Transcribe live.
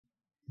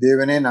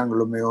தேவனே,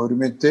 நாங்கள் உம்மை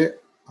ஒருமித்து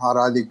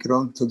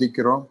ஆராதிக்கிறோம்,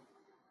 துதிக்கிறோம்.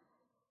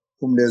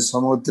 உம்முடைய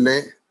சமூகத்திலே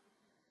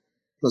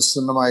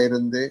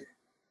பிரசன்னமாயிருந்து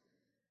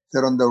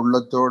திறந்த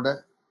உள்ளத்தோட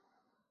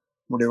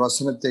உம்முடைய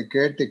வசனத்தை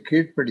கேட்டு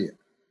கீழ்ப்படிய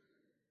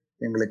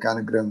எங்களுக்கு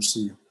அனுகிரகம்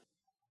செய்யும்.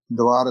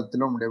 இந்த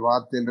வாரத்திலும் உம்முடைய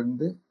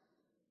வார்த்தையிலிருந்து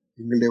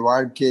எங்களுடைய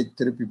வாழ்க்கையை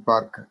திருப்பி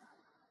பார்க்க,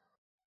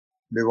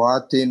 உம்முடைய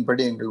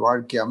வார்த்தையின்படி எங்கள்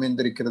வாழ்க்கை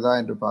அமைந்திருக்கிறதா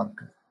என்று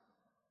பார்க்க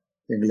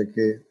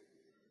எங்களுக்கு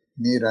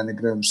நீர்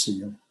அனுகிரகம்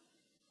செய்யும்.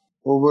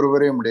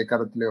 ஒவ்வொருவரையும் உம்முடைய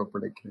கரத்திலே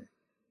ஒப்படைக்கிறேன்.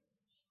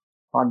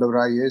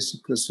 ஆண்டவராய் இயேசு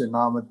கிறிஸ்து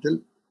நாமத்தில்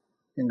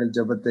எங்கள்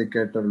ஜெபத்தை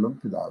கேட்டருளும்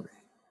பிதாவே,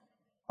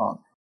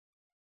 ஆமென்.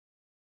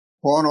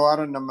 போன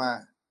வாரம்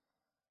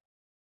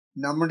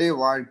நம்முடைய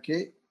வாழ்க்கை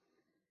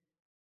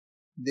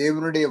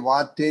தேவனுடைய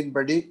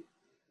வார்த்தையின்படி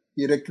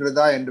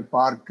இருக்கிறதா என்று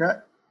பார்க்க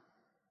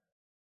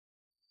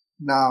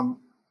நாம்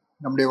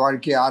நம்முடைய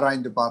வாழ்க்கையை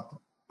ஆராய்ந்து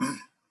பார்த்தோம்.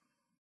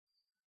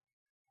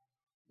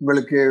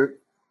 உங்களுக்கு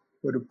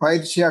ஒரு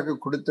பயிற்சியாக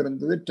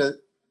கொடுத்திருந்தது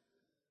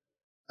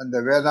அந்த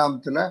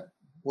வேதாந்தத்துல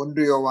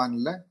 1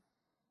 யோவான்ல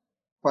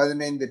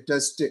 15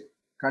 டெஸ்ட்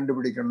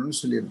கண்டுபிடிக்கணும்னு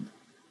சொல்லியிருந்தேன்.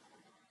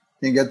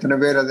 நீங்க எத்தனை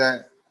பேர் அதை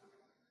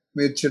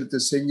முயற்சி எடுத்து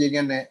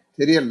செஞ்சீங்கன்னு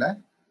தெரியல.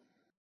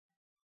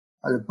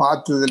 அது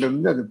பார்த்ததுல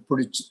இருந்து, அது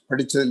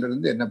படிச்சதுல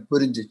இருந்து என்ன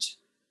புரிஞ்சிச்சு.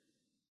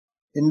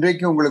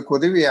 இன்றைக்கு உங்களுக்கு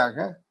உதவியாக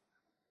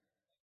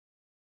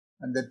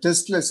அந்த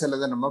டெஸ்ட்ல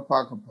சிலதை நம்ம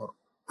பார்க்க போறோம்.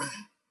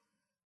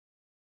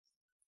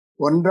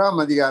 1ஆம்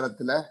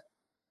அதிகாரத்துல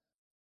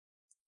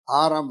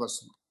 6ஆம்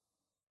வசனம்.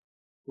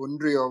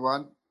 1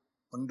 யோவான்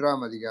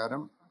 1ஆம்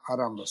அதிகாரம்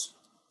 6ஆம்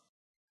வசனம்.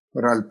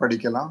 ஒரு ஆள்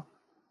படிக்கலாம்.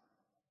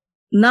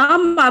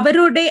 நாம்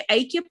அவரோட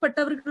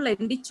ஐக்கியப்பட்டவர்கள்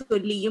என்று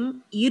சொல்லியும்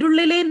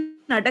இருளிலே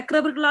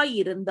நடக்கிறவர்களாய்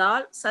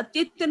இருந்தால்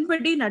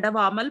சத்தியத்தின்படி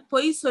நடவாமல்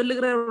பொய்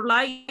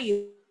சொல்லுகிறவர்களாய்.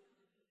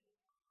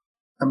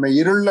 நம்ம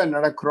இருள்ல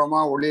நடக்கிறோமா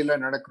ஒளியில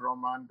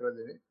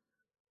நடக்கிறோமான்றது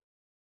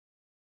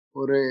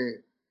ஒரு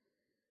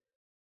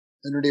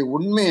என்னுடைய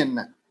உண்மை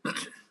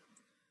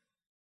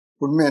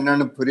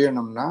என்னன்னு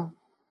புரியணும்னா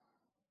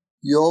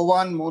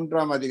யோவான்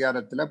 3ஆம்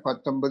அதிகாரத்துல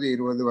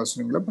 19-20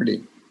 வசனங்களை படி.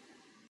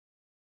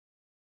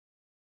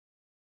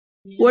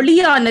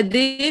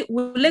 ஒளியானது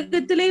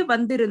உலகத்திலே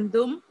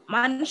வந்திருந்தும்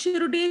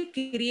மனுஷருடைய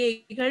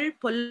கிரியைகள்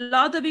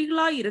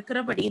பொல்லாதவைகளாய்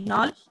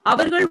இருக்கிறபடியினால்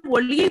அவர்கள்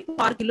ஒளியை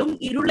பார்க்கிலும்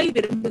இருளை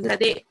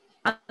விரும்புகிறதே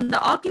அந்த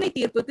ஆக்கினை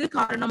தீர்ப்புக்கு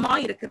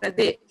காரணமாய்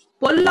இருக்கிறது.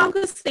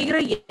 பொல்லாங்கு செய்கிற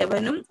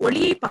எவனும்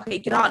ஒளியை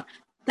பகைக்கிறான்,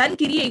 தன்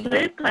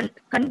கிரியைகள்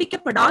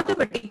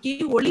கண்டிக்கப்படாதபடிக்கு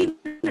ஒளி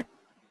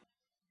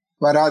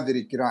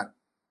வராதிருக்கிறான்.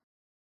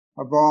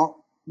 அப்போ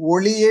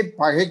ஒளியை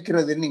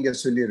பகைக்கிறதுன்னு இங்க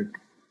சொல்லியிருக்கு.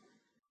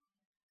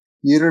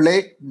 இருளை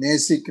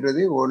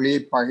நேசிக்கிறது, ஒளியை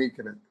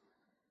பகைக்கிறது.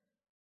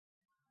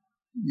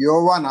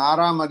 யோவான்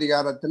 6ஆம்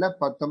அதிகாரத்துல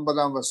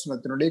 19ஆம்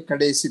வசனத்தினுடைய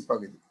கடைசி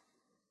பகுதி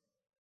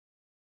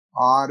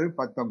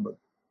 6:19.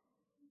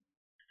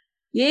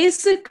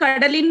 இயேசு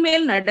கடலின்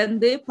மேல்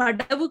நடந்து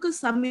படவுக்கு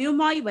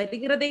சமயமாய்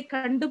வருகிறதை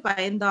கண்டு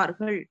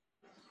பயந்தார்கள்.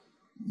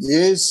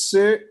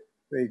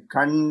 இயேசுவை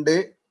கண்டு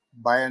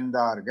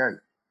பயந்தார்கள்.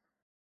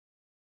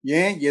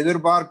 ஏன்?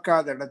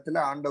 எதிர்பார்க்காத இடத்துல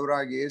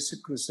ஆண்டவராக இயேசு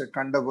கிறிஸ்து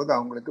கண்டபோது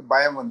அவங்களுக்கு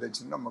பயம்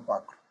வந்துச்சுன்னு நம்ம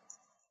பார்க்கிறோம்.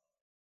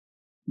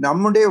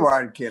 நம்முடைய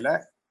வாழ்க்கையில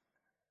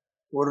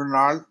ஒரு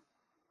நாள்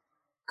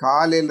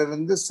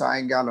காலையிலிருந்து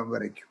சாயங்காலம்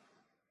வரைக்கும்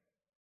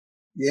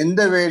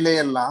எந்த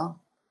வேலையெல்லாம்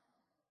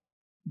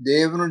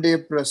தேவனுடைய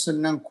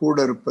பிரசன்னம் கூட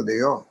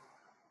இருப்பதையோ,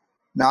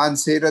 நான்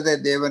செய்யறதை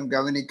தேவன்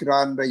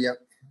கவனிக்கிறான்ற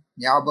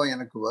ஞாபகம்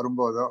எனக்கு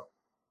வரும்போதோ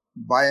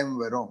பயம்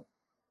வரும்.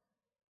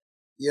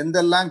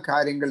 என்னெல்லாம்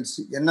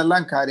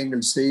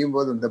காரியங்கள் செய்யும்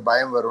போது இந்த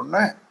பயம்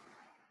வரும்னு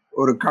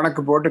ஒரு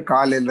கணக்கு போட்டு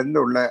காலையில இருந்து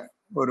உள்ள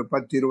ஒரு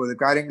 10-20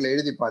 காரியங்களை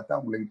எழுதி பார்த்தா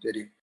உங்களுக்கு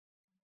தெரியும்.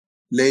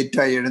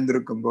 லேட்டா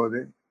எழுந்திருக்கும் போது,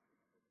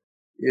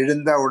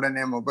 எழுந்தா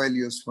உடனே மொபைல்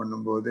யூஸ்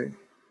பண்ணும்போது,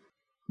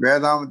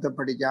 வேதாந்தத்தை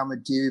படிக்காம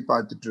டிவி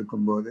பார்த்துட்டு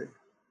இருக்கும்போது,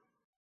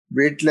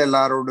 வீட்டுல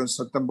எல்லாரோடும்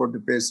சத்தம் போட்டு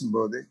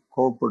பேசும்போது,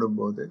 கோவப்படும்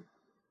போது,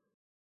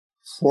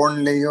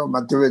 போன்லயோ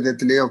மற்ற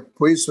விதத்திலேயோ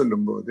பொய்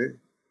சொல்லும் போது,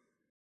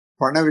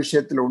 பண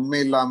விஷயத்துல உண்மை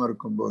இல்லாம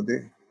இருக்கும்போது,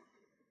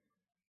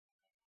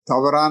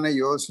 தவறான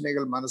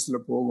யோசனைகள் மனசுல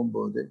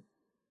போகும்போது,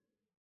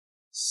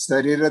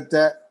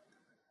 சரீரத்தை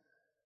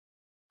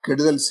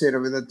கெடுதல் செய்யற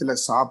விதத்துல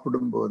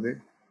சாப்பிடும்போது,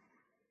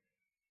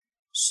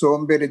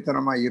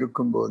 சோம்பேறித்தனமா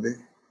இருக்கும்போது,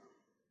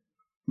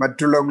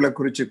 மற்றுள்ளவங்களை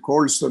குறிச்சு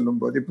கோள்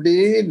சொல்லும் போது, இப்படி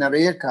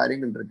நிறைய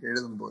காரியங்கள் இருக்கு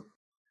எழுதும்போது.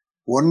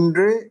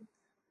 ஒன்று,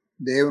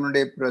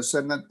 தேவனுடைய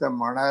பிரசன்னத்தை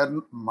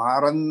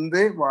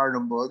மறந்து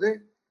வாழும்போது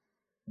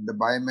இந்த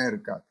பயமே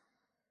இருக்காது.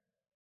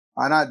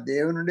 ஆனா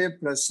தேவனுடைய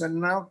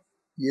பிரசன்னம்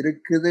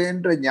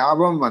இருக்குதுன்ற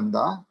ஞாபகம்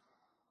வந்தா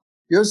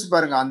யோசிச்சு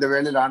பாருங்க. அந்த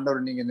வேளையில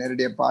ஆண்டவர் நீங்க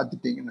நேரடியா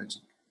பார்த்துட்டீங்கன்னு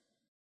வச்சுக்கோங்க,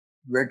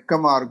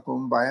 வெட்கமா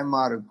இருக்கும்,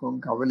 பயமா இருக்கும்,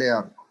 கவலையா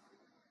இருக்கும்.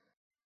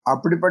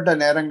 அப்படிப்பட்ட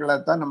நேரங்களை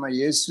தான் நம்ம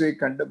இயேசுவை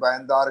கண்டு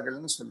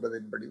பயந்தார்கள்னு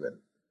சொல்றதின்படி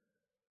வருது.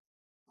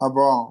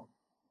 அப்போ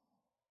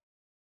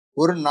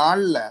ஒரு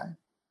நாள்ல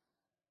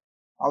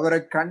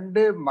அவரை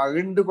கண்டு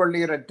மகிழ்ந்து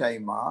கொள்ளுகிற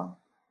டைமா,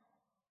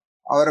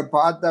 அவரை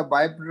பார்த்தா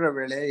பயப்படுற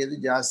வேலையை எது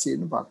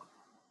ஜாஸ்தின்னு பார்க்கணும்.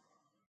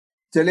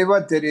 தெளிவா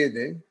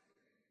தெரியுது.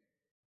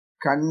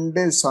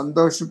 கண்டு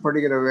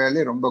சந்தோஷப்படுகிற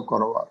வேலை ரொம்ப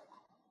குறைவா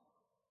இருக்கும்.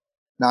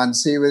 நான்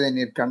செய்வதை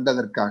நீர்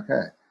கண்டதற்காக,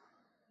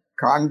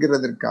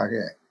 காண்கிறதற்காக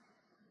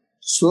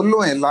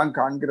சொல்லுவோம். எல்லாம்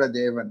காண்கிற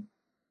தேவன்.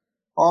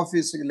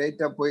 ஆபீஸுக்கு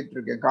லேட்டா போயிட்டு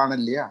இருக்கேன்,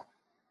 காணலையா?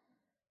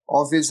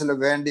 ஆபீஸ்ல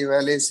வேண்டிய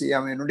வேலையை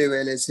செய்யாம என்னுடைய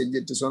வேலையை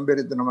செஞ்சுட்டு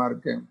சோம்பேறித்தனமா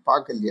இருக்கேன்,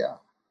 பார்க்கலையா?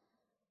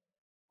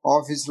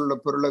 ஆபீஸ்ல உள்ள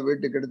பொருளை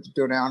வீட்டுக்கு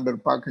எடுத்துட்டு வரேன்,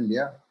 ஆண்டவர்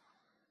பார்க்கலையா?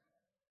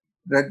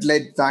 ரெட்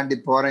லைட் தாண்டி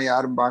போறேன்,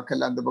 யாரும்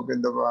பார்க்கல, அந்த பக்கம்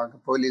இந்த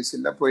பக்கம் போலீஸ்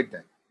இல்ல,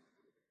 போயிட்டேன்,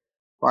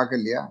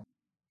 பார்க்கலையா?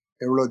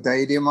 எவ்வளவு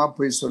தைரியமா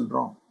போய்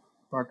சொல்றோம்,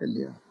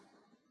 பார்க்கலையா?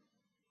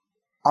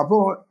 அப்போ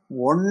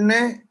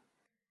ஒண்ணு,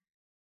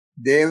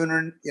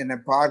 தேவன் என்னை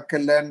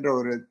பார்க்கலன்ற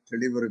ஒரு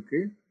தெளிவு இருக்கு.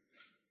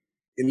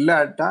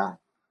 இல்லாட்டா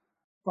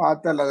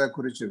பார்த்தால் அதை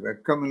குறிச்சு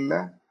வெக்கம் இல்லை,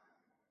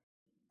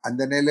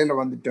 அந்த நிலையில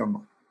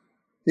வந்துட்டோமா,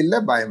 இல்ல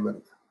பயம்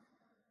வருது.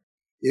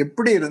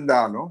 எப்படி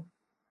இருந்தாலும்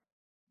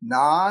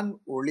நான்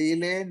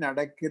ஒளியிலே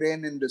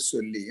நடக்கிறேன் என்று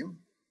சொல்லியும்,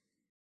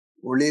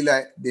 ஒளியில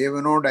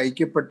தேவனோடு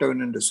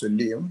ஐக்கியப்பட்டவன் என்று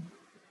சொல்லியும்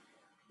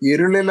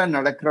இருளில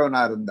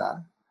நடக்கிறவனா இருந்தா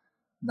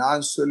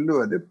நான்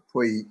சொல்லுவது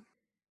பொய்.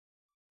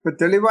 இப்ப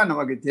தெளிவா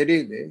நமக்கு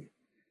தெரியுது,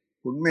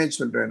 உண்மையை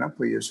சொல்றேன்னா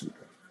பொய்ய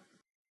சொல்றேன்.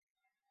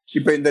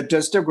 இப்ப இந்த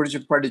டெஸ்ட்டை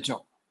குறிச்சு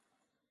படிச்சோம்.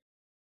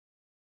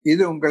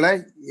 இது உங்களை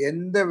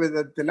எந்த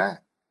விதத்துல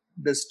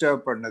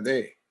டிஸ்டர்ப் பண்ணுது?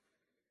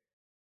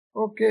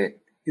 ஓகே,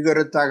 இது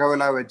ஒரு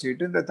தகவலா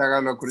வச்சுக்கிட்டு இந்த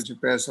தகவலை குறிச்சு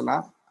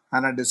பேசலாம்.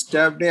 ஆனா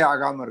டிஸ்டர்ப்டே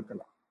ஆகாம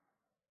இருக்கலாம்.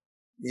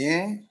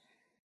 ஏன்?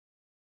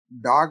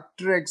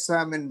 டாக்டர்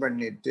எக்ஸாமின்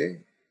பண்ணிட்டு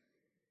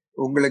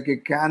உங்களுக்கு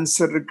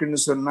கேன்சர் இருக்குன்னு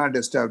சொன்னா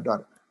டிஸ்டர்ப்டா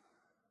இருக்கு.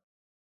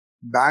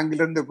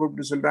 பேங்க்ல இருந்து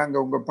கூப்பிட்டு சொல்றாங்க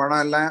உங்க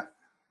பணம் எல்லாம்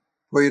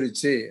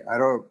போயிருச்சு,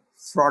 யாரோ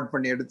ஃப்ராட்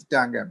பண்ணி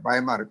எடுத்துட்டாங்க,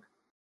 பயமா இருக்கு.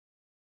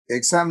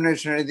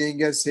 எக்ஸாமினேஷன்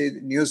எழுதிங்க,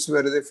 நியூஸ்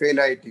வருது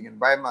ஃபெயில்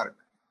ஆயிட்டீங்கன்னு பயமா இருக்கு.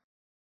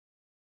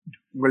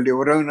 உங்களுடைய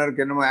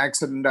உறவினருக்கு என்னமோ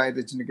ஆக்சிடென்ட்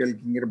ஆயிடுச்சுன்னு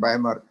கேள்விங்கிற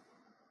பயமா இருக்கு.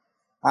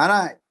 ஆனா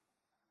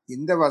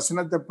இந்த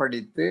வசனத்தை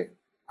படித்து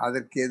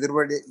அதற்கு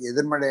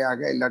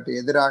எதிர்மறையாக இல்லாட்டி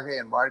எதிராக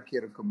என் வாழ்க்கை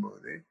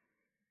இருக்கும்போது,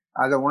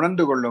 அதை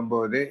உணர்ந்து கொள்ளும்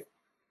போது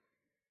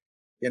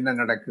என்ன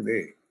நடக்குது?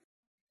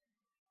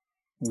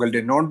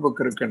 உங்களுடைய நோட்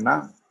புக் இருக்குன்னா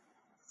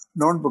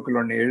நோட் புக்கில்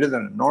ஒன்று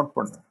எழுதணும், நோட்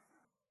பண்ணணும்,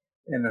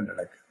 என்ன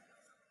நடக்குது.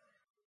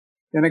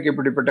 எனக்கு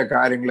இப்படிப்பட்ட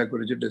காரியங்களை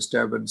குறித்து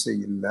டிஸ்டர்பன்ஸே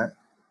இல்லை,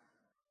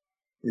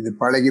 இது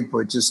பழகி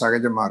போச்சு,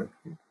 சகஜமா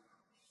இருக்கு.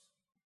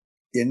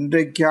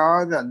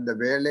 என்றைக்காவது அந்த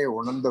வேலையை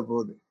உணர்ந்த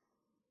போது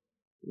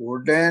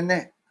உடனே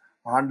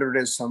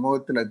ஆண்டவருடைய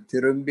சமூகத்துல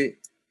திரும்பி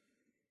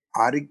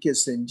அறிக்கை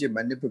செஞ்சு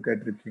மன்னிப்பு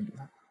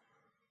கேட்டிருக்கீங்களா?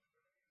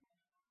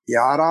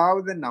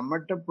 யாராவது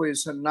நம்மகிட்ட போய்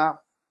சொன்னா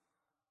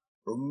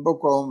ரொம்ப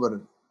கோபம்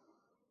வருது.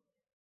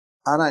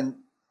 ஆனா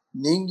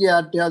நீங்க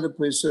யார்ட்டையாவது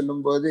போய்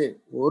சொல்லும் போது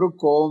ஒரு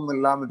கோபம்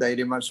இல்லாம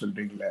தைரியமா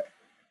சொல்றீங்களே,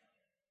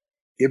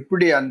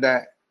 எப்படி அந்த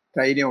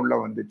தைரியம் உள்ள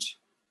வந்துச்சு?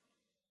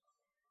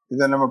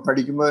 இதை நம்ம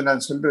படிக்கும்போது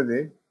நான் சொல்றது,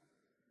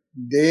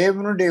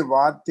 தேவனுடைய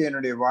வார்த்தை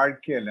என்னுடைய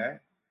வாழ்க்கையில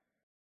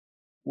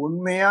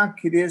உண்மையா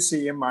கிரியை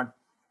செய்ய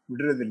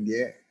விடுறது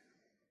இல்லையே.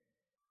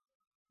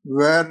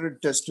 வேற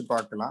டெஸ்ட்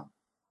பார்க்கலாம்.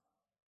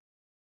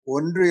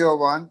 1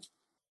 யோவான்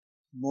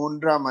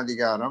 3ஆம்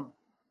அதிகாரம்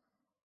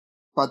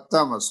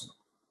 10ஆம் வசனம்.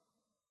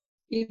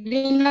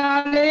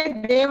 இதனாலே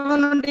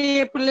தேவனுடைய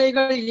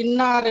பிள்ளைகள்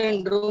இன்னார்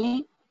என்றும்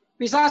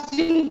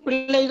பிசாசின்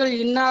பிள்ளைகள்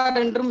இன்னார்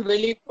என்றும்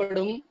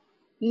வெளிப்படும்.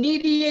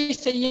 நீதியை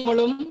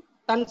செய்யாமலும்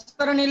தன்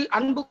சரணில்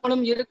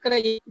அன்புகளும் இருக்கிற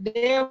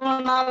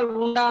தேவனால்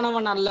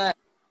உண்டானவன் அல்ல.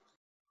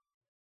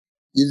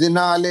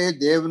 இதனாலே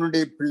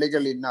தேவனுடைய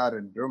பிள்ளைகள் இன்னார்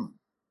என்றும்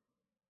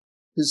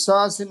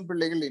பிசாசின்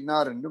பிள்ளைகள்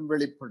இன்னார் என்றும்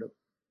வெளிப்படும்.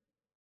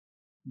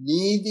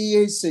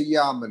 நீதியை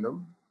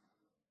செய்யாமலும்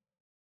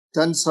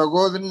தன்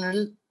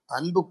சகோதரனில்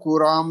அன்பு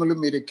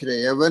கூறாமலும் இருக்கிற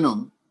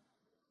எவனும்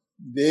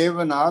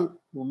தேவனால்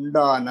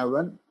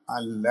உண்டானவன்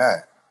அல்ல.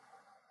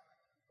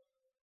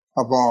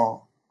 அப்போ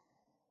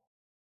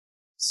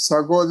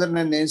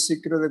சகோதரனை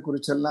நேசிக்கிறத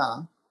குறிச்செல்லாம்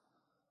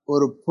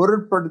ஒரு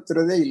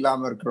பொருட்படுத்துறதே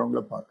இல்லாம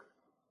இருக்கிறவங்கள பார்க்க,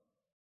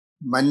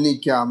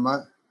 மன்னிக்காம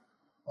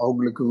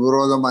அவங்களுக்கு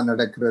விரோதமா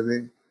நடக்கிறது,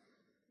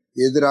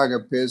 எதிராக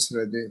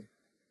பேசுறது,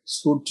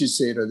 சூழ்ச்சி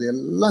செய்யறது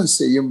எல்லாம்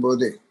செய்யும்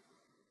போது,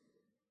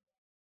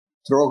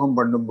 துரோகம்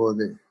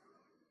பண்ணும்போது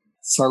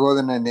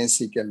சகோதரனை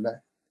நேசிக்கல.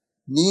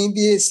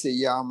 நீதியை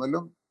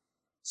செய்யாமலும்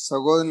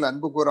சகோதரன்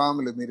அன்பு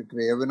கூறாமலும் இருக்கிற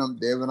எவனும்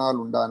தேவனால்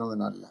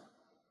உண்டானவன் அல்ல.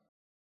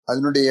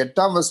 அதனுடைய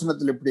 8ஆம்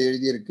வசனத்தில் இப்படி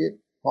எழுதியிருக்கு,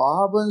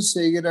 பாவம்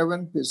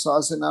செய்கிறவன்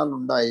பிசாசினால்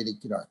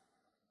உண்டாயிருக்கிறான்.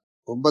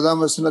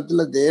 9ஆம்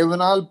வசனத்துல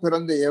தேவனால்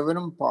பிறந்த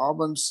எவனும்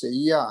பாவம்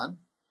செய்யான்,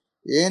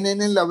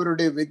 ஏனெனில்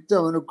அவருடைய வித்து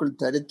அவனுக்குள்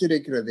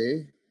தரித்திருக்கிறது,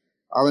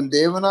 அவன்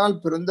தேவனால்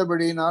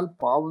பிறந்தபடியினால்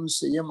பாவம்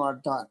செய்ய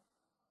மாட்டான்.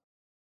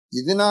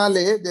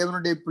 இதனாலே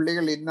தேவனுடைய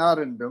பிள்ளைகள் இன்னார்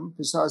என்றும்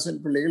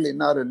பிசாசின் பிள்ளைகள்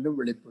இன்னார் என்றும்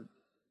வெளிப்படும்.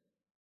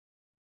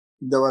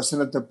 இந்த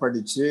வசனத்தை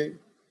படிச்சு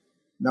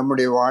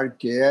நம்முடைய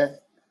வாழ்க்கைய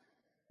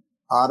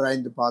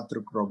ஆராய்ந்து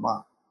பார்த்திருக்கிறோமா?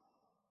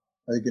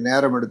 அதுக்கு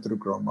நேரம்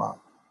எடுத்திருக்கிறோமா?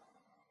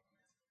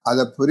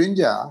 அதை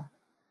புரிஞ்சா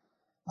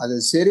அதை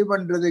சரி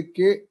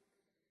பண்றதுக்கு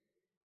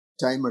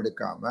டைம்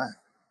எடுக்காம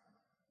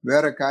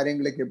வேற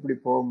காரியங்களுக்கு எப்படி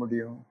போக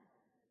முடியும்?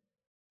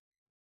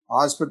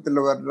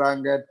 ஆஸ்பத்திரியில்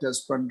வர்றாங்க,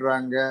 டெஸ்ட்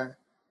பண்றாங்க,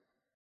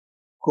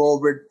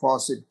 கோவிட்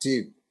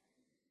பாசிட்டிவ்,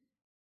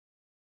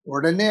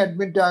 உடனே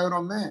அட்மிட்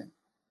ஆகுறோமே.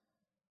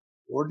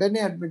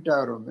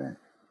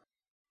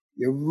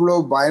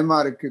 எவ்வளவு பயமா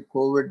இருக்கு.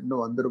 கோவிட்னு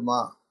வந்துருமா,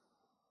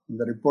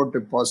 இந்த ரிப்போர்ட்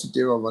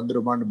பாசிட்டிவா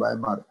வந்துருமான்னு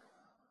பயமா இருக்கு.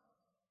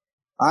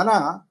 ஆனா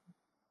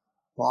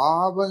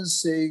பாவம்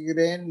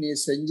செய்கிறேன், நீ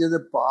செஞ்சது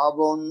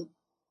பாவம்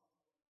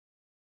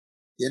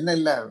என்ன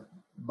இல்ல,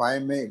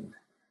 பயமே இல்லை.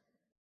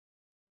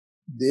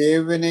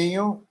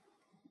 தேவனையும்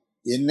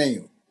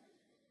என்னையும்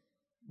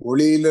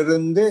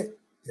ஒளியிலிருந்து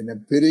என்னை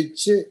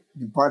பிரிச்சு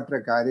நிப்பாட்டுற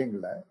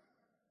காரியங்களை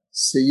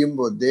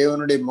செய்யும்போது,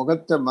 தேவனுடைய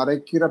முகத்தை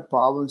மறைக்கிற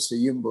பாவம்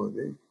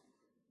செய்யும்போது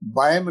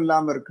பயம்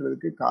இல்லாம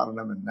இருக்கிறதுக்கு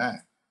காரணம் என்ன?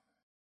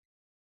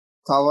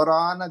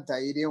 தவறான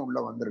தைரியம் உள்ள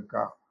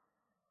வந்திருக்கா?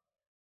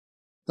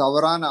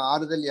 தவறான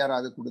ஆறுதல்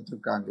யாராவது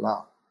கொடுத்துருக்காங்களா?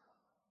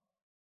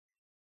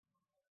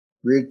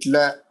 வீட்டுல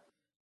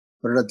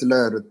ஒரு இடத்துல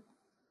ஒரு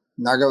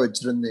நகை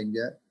வச்சிருந்தீங்க,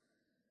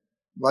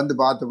 வந்து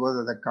பார்த்தபோது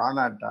அதை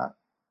காணாட்டா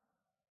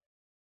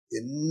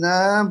என்ன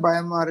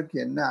பயமா இருக்கு,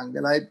 என்ன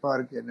அங்கலாய்ப்பா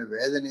இருக்கு, என்ன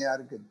வேதனையா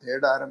இருக்கு.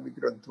 தேட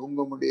ஆரம்பிக்கிறோம்,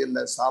 தூங்க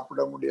முடியல,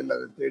 சாப்பிட முடியல,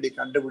 அதை தேடி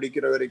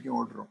கண்டுபிடிக்கிற வரைக்கும்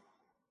ஓடுறோம்.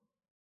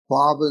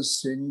 பாவம்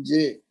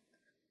செஞ்சு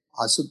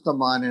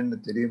அசுத்தமானேன்னு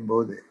தெரியும்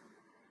போது,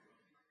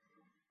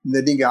 இந்த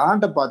நீங்க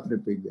ஆட்டை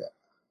பார்த்துருப்பீங்க,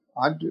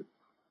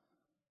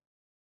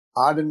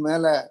 ஆடின்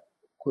மேல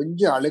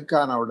கொஞ்சம்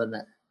அழுக்கான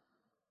உடனே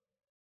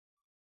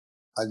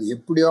அது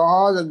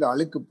எப்படியாவது அந்த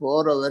அழுக்கு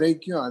போற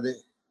வரைக்கும் அது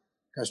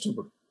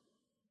கஷ்டப்படும்.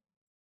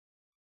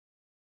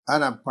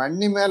 ஆனா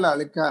பன்னி மேல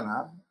அழுக்கானா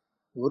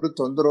ஒரு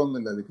தொந்தரவும்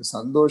இல்லை, அதுக்கு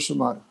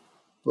சந்தோஷமா இருக்கு,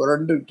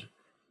 புரண்டுட்டு.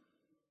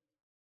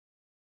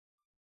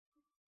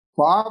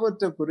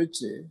 பாவத்தை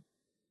குறிச்சு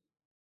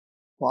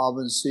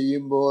பாவம்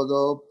செய்யும்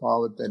போதோ,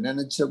 பாவத்தை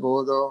நினைச்ச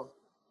போதோ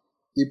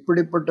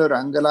இப்படிப்பட்ட ஒரு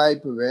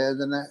அங்கலாய்ப்பு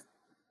வேதனை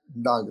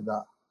உண்டாகுதா?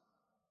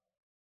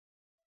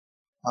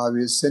 Are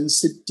we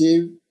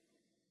sensitive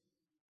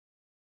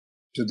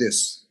to this?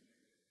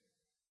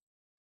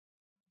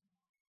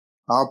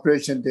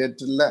 Operation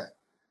தியேட்டர்ல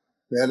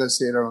வேலை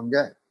செய்யறவங்க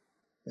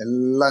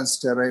எல்லாம்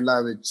ஸ்டெரைலா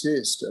வச்சு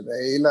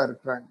ஸ்டெரைலா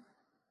இருக்கிறாங்க.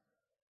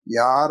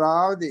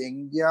 யாராவது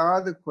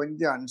எங்கேயாவது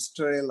கொஞ்சம்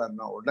அன்ஸ்டெரைல்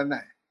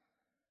உடனே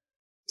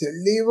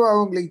தெளிவா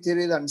அவங்களுக்கு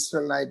தெரியுது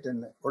அன்ஸ்டெரைல்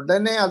ஆயிட்டுன்னு,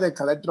 உடனே அதை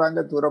கலட்டுறாங்க,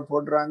 தூர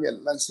போடுறாங்க,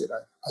 எல்லாம்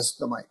செய்யறாங்க.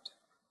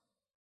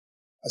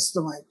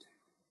 அசுத்தமாயிட்டு.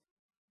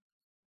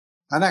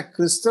 ஆனா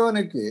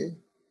கிறிஸ்தவனுக்கு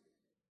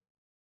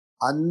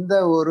அந்த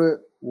ஒரு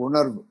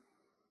உணர்வு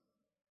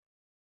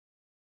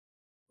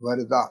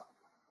வருதா?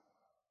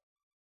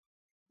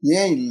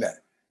 ஏன் இல்லை?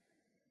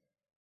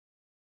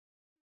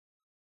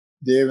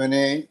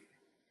 தேவனே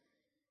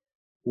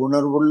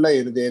உணர்வுள்ள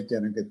இருதயத்தை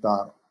எனக்கு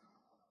தாரும்.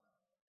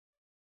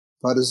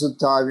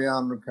 பரிசுத்த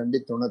ஆவியானவர்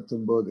கண்டித்து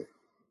உணர்த்தும் போது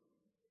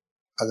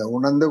அதை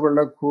உணர்ந்து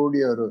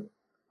கொள்ளக்கூடிய ஒரு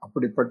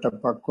அப்படிப்பட்ட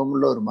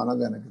பக்குவமுள்ள ஒரு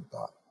மனதை எனக்கு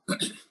தாரும்.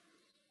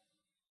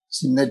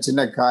 சின்ன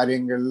சின்ன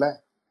காரியங்கள்ல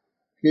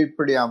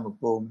கீழ்ப்படியாம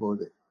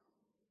போகும்போது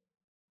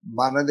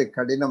மனது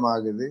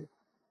கடினமாகுது.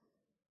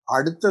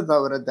 அடுத்த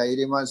தவறை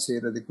தைரியமா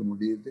செய்யறதுக்கு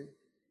முடியுது,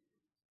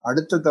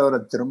 அடுத்த தவறை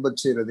திரும்ப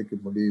செய்யறதுக்கு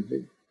முடியுது.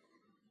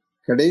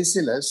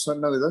 கடைசியில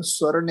சொன்ன விதம்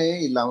சொரணே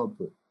இல்லாம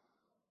போகுது.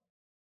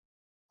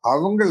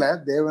 அவங்கள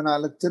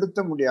தேவனால திருத்த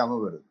முடியாம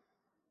வருது.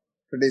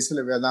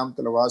 கடைசியில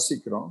வேதாந்தத்துல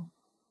வாசிக்கிறோம்,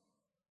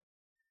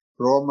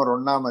 ரோமர்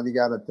 1ஆம்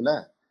அதிகாரத்துல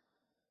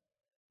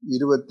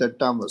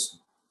 28ஆம் வசனம்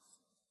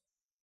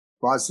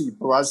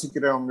இப்ப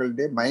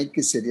வாசிக்கிறவங்களுடைய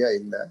மைக்கு சரியா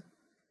இல்லை,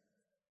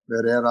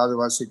 வேற யாராவது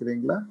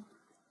வாசிக்கிறீங்களா?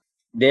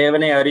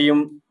 தேவனை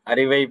அறியும்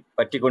அறிவை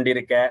பற்றி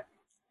கொண்டிருக்க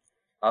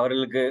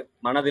அவர்களுக்கு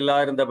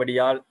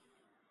மனதில்லாதிருந்தபடியால்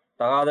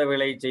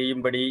தகாதவைகளை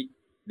செய்யும்படி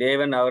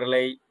தேவன்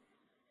அவர்களை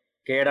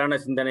கேடான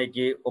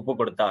சிந்தனைக்கு ஒப்பு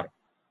கொடுத்தார்.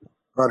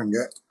 பாருங்க,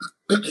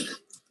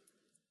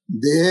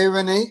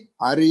 தேவனை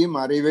அறியும்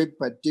அறிவை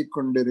பற்றி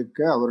கொண்டிருக்க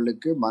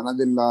அவர்களுக்கு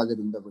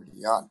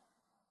மனதில்லாதிருந்தபடியால்,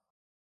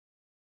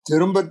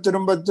 திரும்ப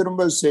திரும்ப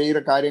திரும்ப செய்யற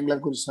காரியங்களை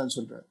குறித்து தான்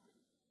சொல்றார்.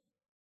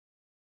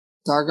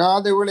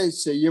 தகாதவளை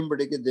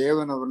செய்யும்படிக்கு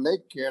தேவன் அவர்களை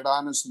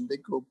கேடான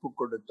சிந்தைக்கு ஒப்பு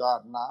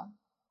கொடுத்தார்னா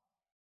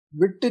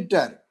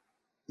விட்டுட்டார்.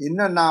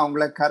 இன்னும் நான்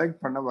உங்களை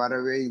கரெக்ட் பண்ண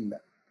வரவே இல்லை,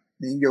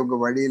 நீங்க உங்க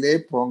வழியிலே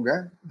போங்க,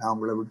 நான்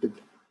உங்களை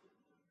விட்டுட்டேன்.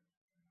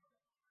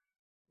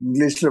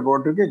 இங்கிலீஷ்ல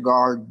போட்டிருக்கு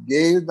God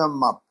gave them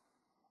up.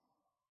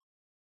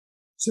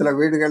 சில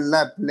வீடுகள்ல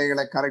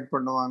பிள்ளைகளை கரெக்ட்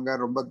பண்ணுவாங்க,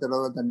 ரொம்ப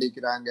தடவை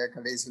தண்டிக்கிறாங்க,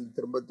 கடைசியில்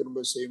திரும்ப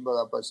திரும்ப செய்யும்போது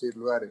அப்பா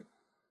சொல்லுவாரு,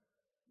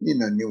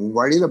 நீ உன்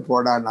வழியில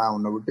போடா, நான்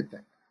உன்னை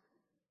விட்டுட்டேன்.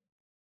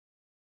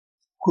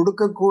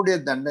 கொடுக்கக்கூடிய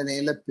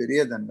தண்டனையில பெரிய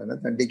தண்டனை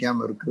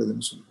தண்டிக்காம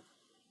இருக்கிறதுன்னு சொல்லுவாங்க.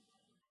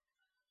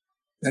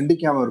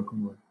 தண்டிக்காம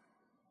இருக்கும்போது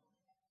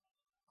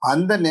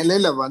அந்த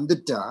நிலையில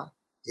வந்துட்டா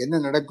என்ன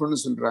நடக்கும்னு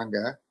சொல்றாங்க.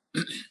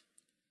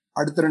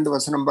 அடுத்த 2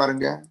 வசனம்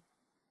பாருங்க,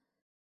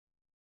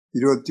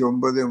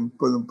 29,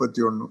 30,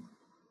 31.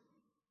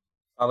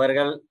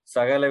 அவர்கள்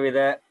சகலவித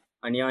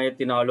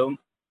அநியாயத்தினாலும்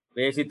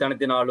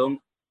வேசித்தனத்தினாலும்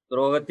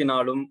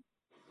துரோகத்தினாலும்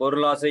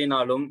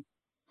பொருளாசையினாலும்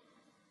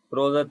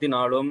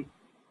குரோதத்தினாலும்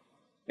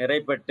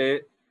நிறைப்பட்டு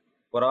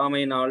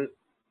பொறாமையினாலும்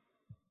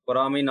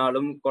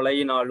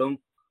கொலையினாலும்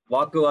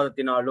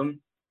வாக்குவாதத்தினாலும்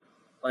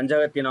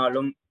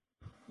வஞ்சகத்தினாலும்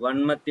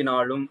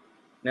வன்மத்தினாலும்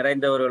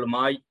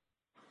நிறைந்தவர்களுமாய்,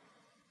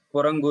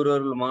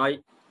 புறங்கூறுவர்களுமாய்,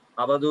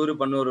 அவதூறு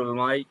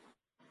பண்ணுவர்களுமாய்,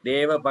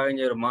 தேவ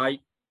பகைஞருமாய்,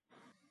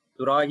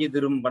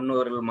 துராகிதிரும்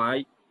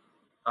பண்ணுவர்களுமாய்,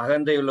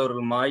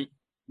 அகந்தையுள்ளவர்களுமாய்,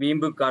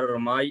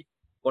 வீம்புக்காரருமாய்,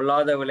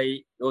 பொல்லாதவளை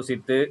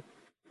யோசித்து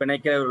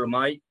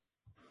பிணைக்கிறவர்களுமாய்,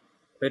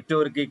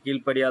 பெற்றோருக்கு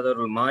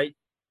கீழ்ப்படியாதவர்களுமாய்,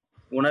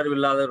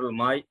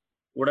 உணர்வில்லாதவர்களுமாய்,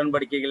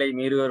 உடன்படிக்கைகளை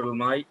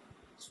மீறுவர்களுமாய்,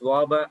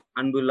 சுவாப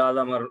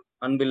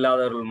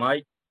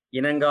அன்பில்லாதவர்களுமாய்,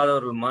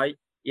 இணங்காதவர்களுமாய்,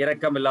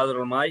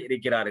 இரக்கமில்லாதவர்களுமாய்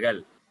இருக்கிறார்கள்.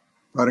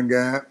 பாருங்க,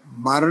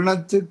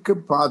 மரணத்துக்கு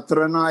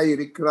பாத்திரனாய்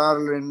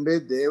இருக்கிறார்கள் என்று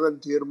தேவன்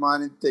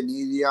தீர்மானித்த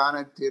நீதியான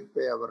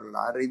தீர்ப்பை அவர்கள்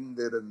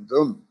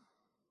அறிந்திருந்தும்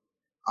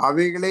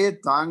அவைகளே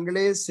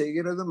தாங்களே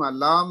செய்கிறதும்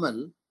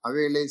அல்லாமல்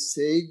அவைகளை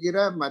செய்கிற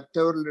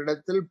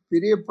மற்றவர்களிடத்தில்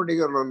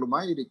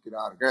பிரியப்படுகிறவர்களுமாய்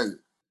இருக்கிறார்கள்.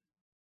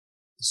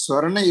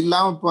 சொரணை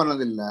இல்லாம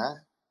போனதில்லை,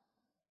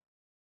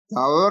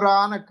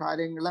 தவறான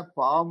காரியங்களை,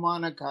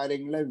 பாவமான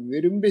காரியங்களை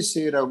விரும்பி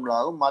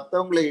செய்யறவங்களாகவும்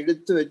மற்றவங்களை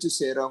இழுத்து வச்சு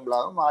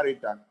செய்யறவங்களாகவும்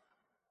மாறிட்டாங்க.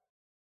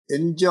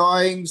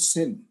 என்ஜாயிங்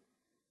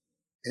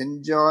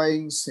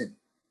சின்,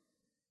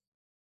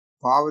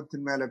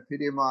 பாவத்தின் மேல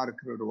பிரியமா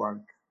இருக்கிற ஒரு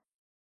வாழ்க்கை.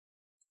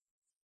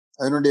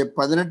 அதனுடைய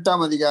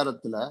 18ஆம்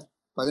அதிகாரத்துல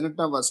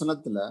 18ஆம்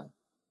வசனத்துல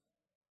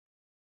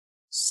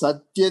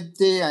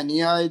சத்தியத்தை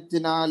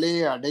அநியாயத்தினாலே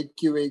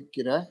அடக்கி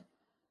வைக்கிற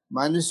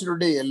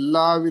மனுஷருடைய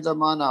எல்லா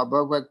விதமான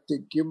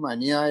அபபக்திக்கும்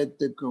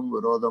அநியாயத்துக்கும்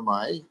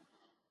விரோதமாய்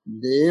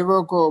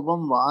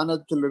தேவகோபம்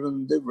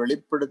வானத்திலிருந்து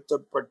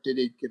வெளிப்படுத்தப்பட்டு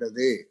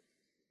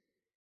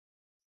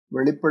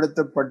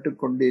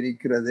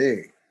கொண்டிருக்கிறது.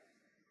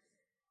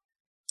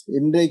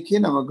 இன்றைக்கு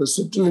நமக்கு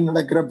சுற்றிலும்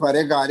நடக்கிற பல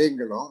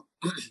காரியங்களும்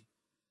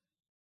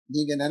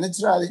நீங்க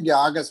நினைச்சிடாதீங்க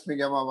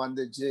ஆகஸ்மிகமா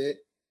வந்துச்சு,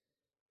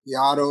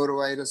 யாரோ ஒரு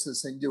வைரஸ்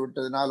செஞ்சு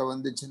விட்டதுனால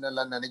வந்துச்சுன்னு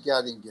எல்லாம்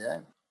நினைக்காதீங்க.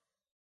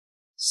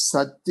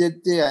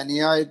 சத்தியத்தை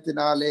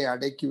அநியாயத்தினாலே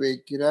அடக்கி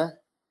வைக்கிற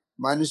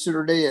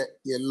மனுஷருடைய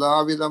எல்லா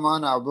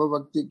விதமான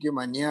அபபக்திக்கும்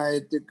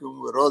அநியாயத்துக்கும்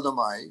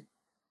விரோதமாய்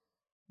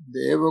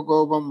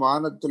தேவகோபம்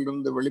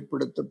வானத்திலிருந்து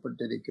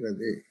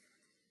வெளிப்படுத்தப்பட்டிருக்கிறது.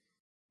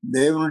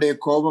 தேவனுடைய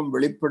கோபம்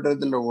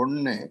வெளிப்படுறதுல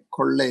ஒண்ணு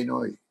கொள்ளை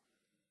நோய்,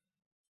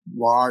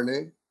 வாளு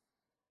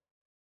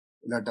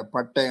இல்லாட்ட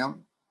பட்டயம்,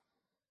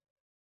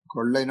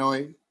 கொள்ளை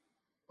நோய்,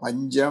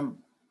 பஞ்சம்,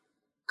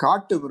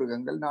 காட்டு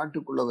மிருகங்கள்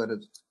நாட்டுக்குள்ள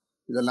வருது.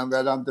 இதெல்லாம்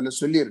வேதாந்தத்துல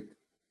சொல்லியிருக்கு.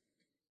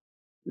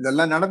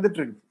 இதெல்லாம் நடந்துட்டு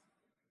இருக்கு.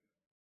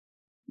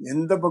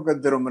 எந்த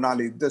பக்கம்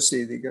திரும்பினாலும் யுத்த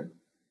செய்திகள்,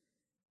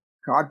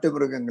 காட்டு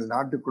மிருகங்கள்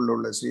நாட்டுக்குள்ள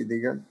உள்ள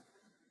செய்திகள்,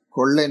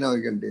 கொள்ளை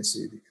நோய்களுடைய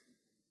செய்திகள்.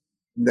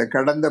 இந்த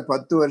கடந்த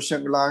 10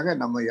 வருஷங்களாக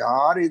நம்ம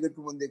யாரும் இதுக்கு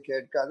முந்தைய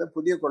கேட்காத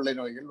புதிய கொள்ளை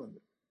நோய்கள்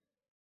வந்து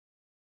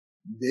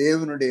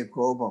தேவனுடைய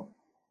கோபம்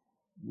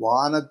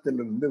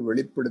வானத்திலிருந்து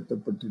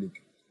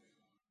வெளிப்படுத்தப்பட்டிருக்கிறது.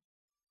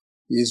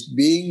 is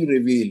being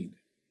revealed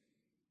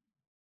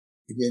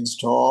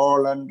against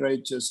all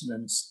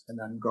unrighteousness and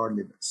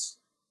ungodliness.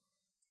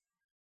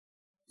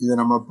 இதை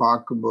நம்ம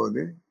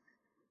பார்க்கும்போது,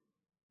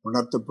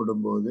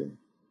 உணர்த்தப்படும் போது,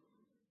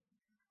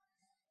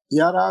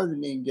 யாராவது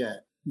நீங்க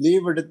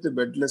லீவ் எடுத்து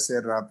பெட்ல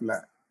சேர்றாப்ல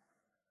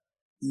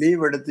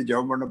லீவ் எடுத்து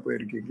ஜெபம் பண்ண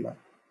போயிருக்கீங்களா?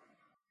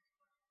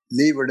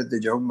 லீவ் எடுத்து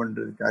ஜெபம்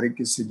பண்றதுக்கு,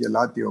 அறிக்கை செஞ்சு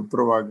எல்லாத்தையும்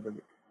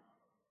ஒப்புரவாகிறது.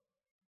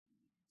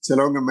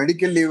 சிலவங்க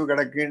மெடிக்கல் லீவு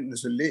கிடக்குன்னு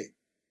சொல்லி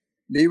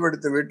லீவ்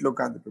எடுத்து வீட்டில்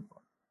உட்காந்துட்டு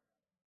இருப்பாங்க.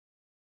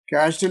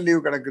 கேஷுவல்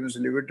லீவ் கிடக்குன்னு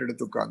சொல்லி வீட்டு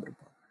எடுத்து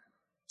உட்காந்துருப்பாங்க.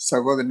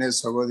 சகோதரனே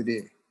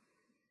சகோதரியே,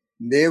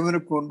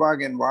 தேவனுக்கு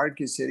முன்பாக என்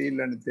வாழ்க்கை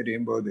சரியில்லைன்னு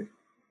தெரியும் போது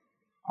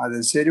அதை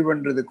சரி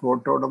பண்றதுக்கு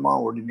ஓட்டோடமா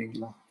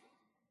ஓடினீங்களா?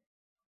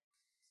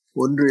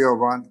 1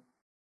 யோவான்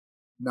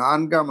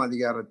 4ஆம்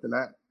அதிகாரத்துல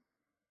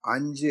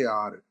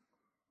 5-6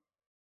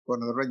 போன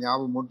தடவை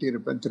ஞாபகம் மூட்டி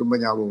இருப்பேன், திரும்ப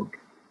ஞாபகம் விட்டு.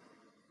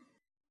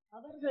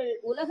 அவர்கள்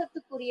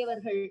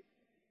உலகத்துக்குரியவர்கள்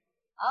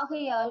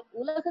ஆகையால்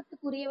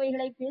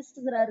உலகத்துக்குரியவைகளை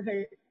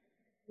பேசுகிறார்கள்,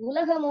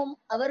 உலகமும்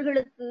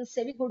அவர்களுக்கு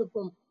செவி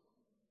கொடுக்கும்.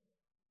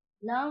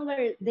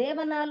 நாங்கள்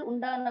தேவனால்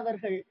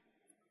உண்டானவர்கள்.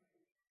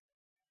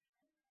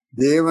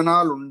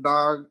 தேவனால்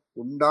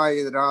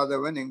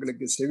உண்டாயிராதவன்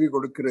எங்களுக்கு செவி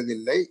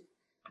கொடுக்கிறதில்லை.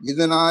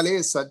 இதனாலே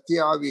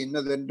சத்திய ஆவி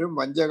இன்னதென்றும்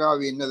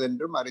வஞ்சகாவி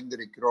இன்னதென்றும்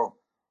அறிந்திருக்கிறோம்.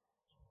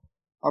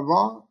 அப்போ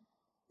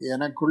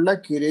எனக்குள்ள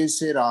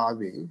கிரேசர்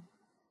ஆவி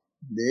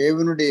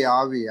தேவனுடைய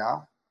ஆவியா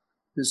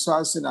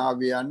பிசாசின்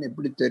ஆவியான்னு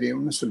எப்படி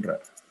தெரியும்னு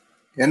சொல்றார்.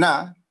 ஏன்னா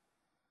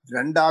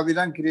 2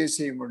 ஆவிதான் கிரியை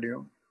செய்ய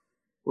முடியும்.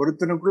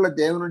 ஒருத்தனுக்குள்ள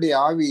தேவனுடைய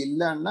ஆவி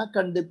இல்லைன்னா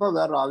கண்டிப்பா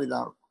வேற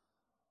ஆவிதான் இருக்கும்.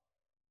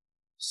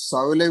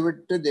 சவுலை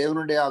விட்டு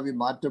தேவனுடைய ஆவி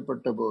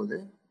மாற்றப்பட்ட போது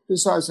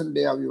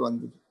பிசாசனுடைய ஆவி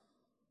வந்தது.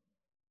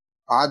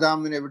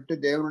 ஆதாமினை விட்டு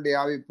தேவனுடைய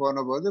ஆவி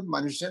போன போது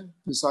மனுஷன்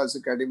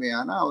பிசாசுக்கு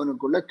அடிமையான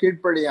அவனுக்குள்ள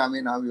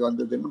கீழ்ப்படியாமையின் ஆவி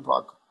வந்ததுன்னு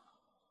பார்க்கும்.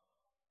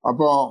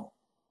 அப்போ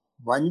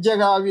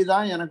வஞ்சகாவி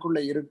தான் எனக்குள்ள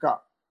இருக்கா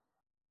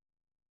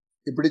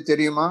இப்படி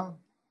தெரியுமா?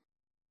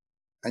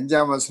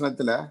 5ஆம்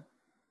வசனத்துல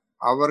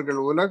அவர்கள்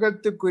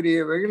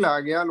உலகத்துக்குரியவைகள்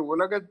ஆகையால்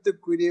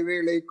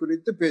உலகத்துக்குரியவைகளை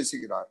குறித்து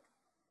பேசுகிறார்.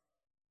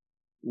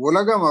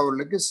 உலகம்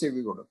அவர்களுக்கு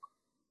செவி கொடுக்கும்.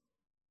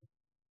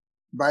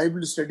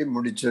 பைபிள் ஸ்டடி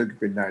முடிச்சதுக்கு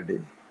பின்னாடி,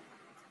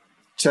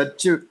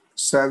 சர்ச்சு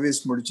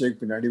சர்வீஸ்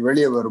முடிச்சதுக்கு பின்னாடி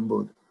வெளியே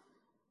வரும்போது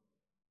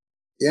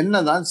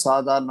என்னதான்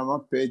சாதாரணமா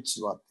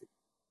பேச்சுவார்த்தை.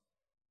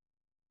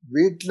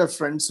 வீட்டுல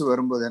ஃப்ரெண்ட்ஸ்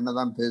வரும்போது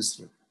என்னதான்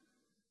பேசுறது.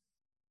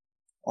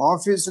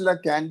 ஆபீஸ்ல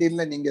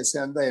கேண்டீன்ல நீங்க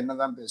சேர்ந்தா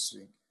என்னதான்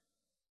பேசுவீங்க.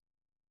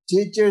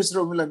 டீச்சர்ஸ்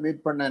ரூம்ல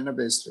மீட் பண்ண என்ன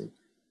பேசுறீங்க.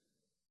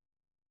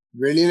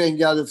 வெளியில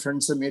எங்கேயாவது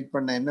ஃப்ரெண்ட்ஸை மீட்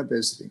பண்ண என்ன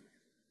பேசுறீங்க.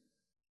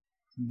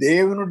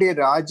 தேவனுடைய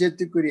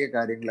ராஜ்யத்துக்குரிய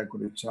காரியங்களை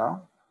குறிச்சா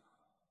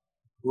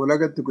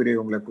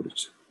உலகத்துக்குரியவங்களை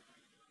குறிச்சு.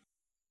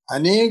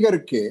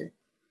 அநேகருக்கு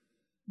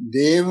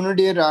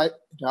தேவனுடைய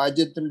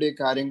ராஜ்யத்தினுடைய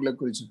காரியங்களை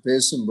குறித்து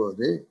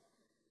பேசும்போது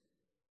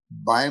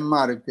பயமா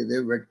இருக்குது,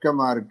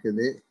 வெட்கமா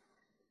இருக்குது,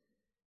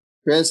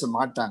 பேச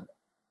மாட்டாங்க.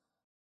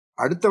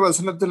 அடுத்த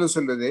வசனத்துல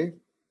சொல்லுது,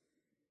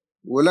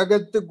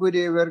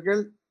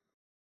 உலகத்துக்குரியவர்கள்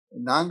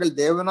நாங்கள்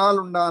தேவனால்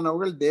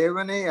உண்டானவர்கள்,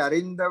 தேவனை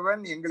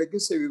அறிந்தவன் எங்களுக்கு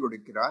செவி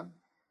கொடுக்கிறான்,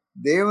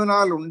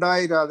 தேவனால்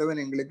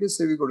உண்டாயிராதவன் எங்களுக்கு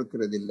செவி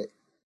கொடுக்கிறதில்லை.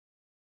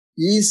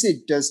 Easy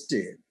test.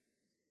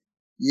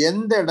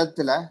 எந்த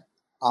இடத்துல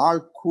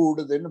ஆள்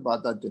கூடுதுன்னு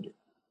பார்த்தா தெரியும்.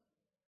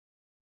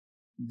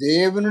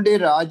 தேவனுடைய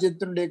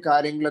ராஜ்யத்தினுடைய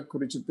காரியங்களை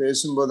குறித்து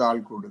பேசும்போது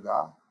ஆள் கூடுதா.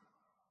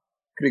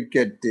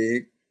 கிரிக்கெட்டு,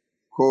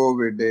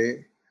 கோவிடு,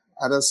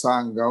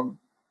 அரசாங்கம்,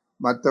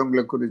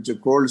 மற்றவங்களை குறித்து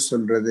கோல்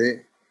சொல்றது,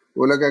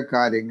 உலக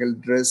காரியங்கள்,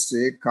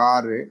 ட்ரெஸ்ஸு,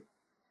 காரு,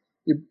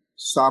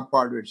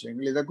 சாப்பாடு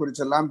விஷயங்கள், இதை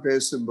குறிச்செல்லாம்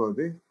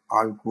பேசும்போது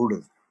ஆள்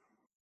கூடுது.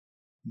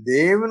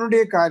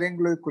 தேவனுடைய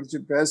காரியங்களை குறித்து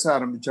பேச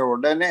ஆரம்பிச்ச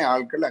உடனே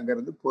ஆட்கள்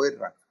அங்கிருந்து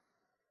போயிடுறாங்க.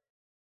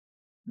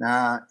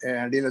 நான்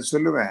அடியில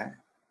சொல்லுவேன்,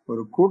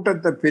 ஒரு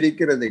கூட்டத்தை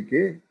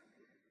பிரிக்கிறதுக்கு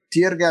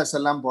டியர் கேஸ்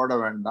எல்லாம் போட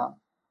வேண்டாம்,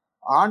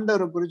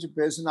 ஆண்டவரை குறித்து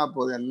பேசினா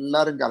போதும்,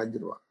 எல்லாரும்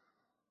கலைஞ்சிருவாங்க,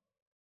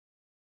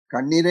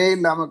 கண்ணீரே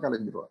இல்லாம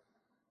கலைஞ்சிருவாங்க.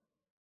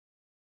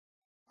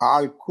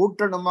 ஆள்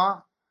கூட்டணுமா,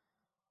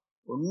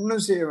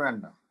 ஒன்னும் செய்ய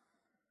வேண்டாம்.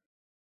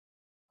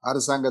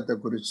 அரசாங்கத்தை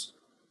குறிச்சு,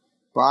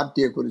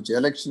 பார்ட்டியை குறிச்சு,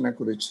 எலெக்ஷனை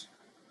குறிச்சு,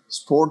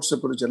 ஸ்போர்ட்ஸை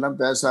குறிச்சு எல்லாம்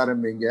பேச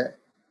ஆரம்பிங்க,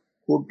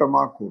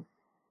 கூட்டமா கூட்டம்.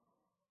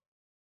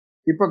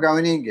 இப்ப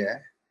கவனிங்க,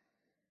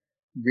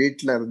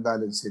 வீட்டில்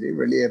இருந்தாலும் சரி,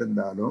 வெளியே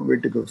இருந்தாலும்,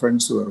 வீட்டுக்கு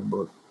ஃப்ரெண்ட்ஸ்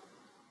வரும்போது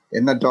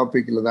என்ன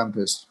டாபிக்ல தான்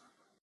பேசுறோம்.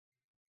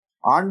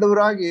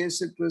 ஆண்டவராக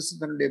இயேசு கிறிஸ்து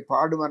தன்னுடைய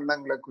பாடு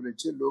மரணங்களை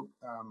குறித்து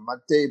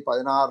மத்தேயு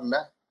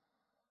 16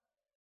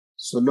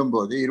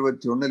 சொல்லும்போது,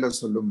 21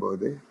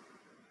 சொல்லும்போது,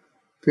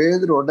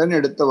 பேதுரு உடனே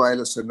எடுத்த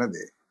வாயில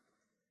சொன்னது,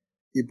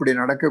 இப்படி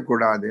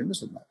நடக்கக்கூடாதுன்னு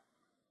சொன்னார்.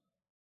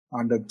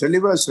 ஆண்டவர்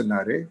தெளிவா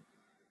சொன்னாரு,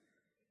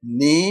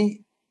 நீ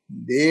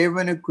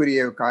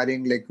தேவனுக்குரிய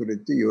காரியங்களை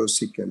குறித்து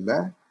யோசிக்கல,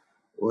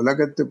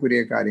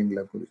 உலகத்துக்குரிய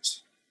காரியங்களை குறிச்சு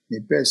நீ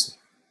பேசு.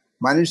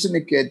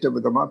 மனுஷனுக்கு ஏற்ற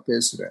விதமா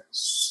பேசுற,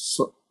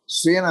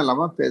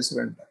 சுயநலமா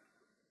பேசுறேன்ற.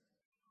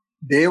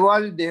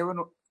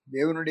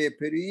 தேவனுடைய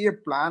பெரிய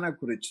பிளானை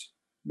குறிச்சு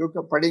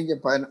படிங்க.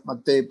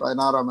 மத்தேயு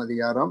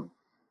 16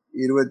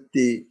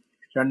 22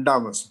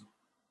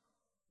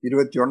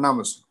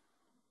 21.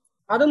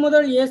 அது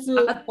முதல் இயேசு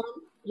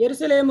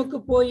எருசலேமுக்கு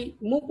போய்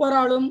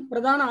மூப்பராலும்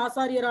பிரதான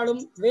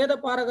ஆசாரியராலும் வேத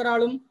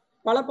பாரகராலும்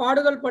பல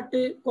பாடுகள்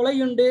பட்டு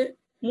கொலையுண்டு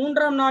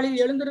 3ஆம் நாளில்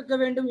எழுந்திருக்க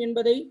வேண்டும்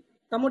என்பதை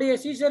தம்முடைய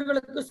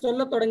சீஷர்களுக்கு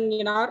சொல்ல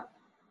தொடங்கினார்.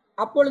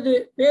 அப்பொழுது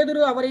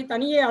பேதுரு அவரை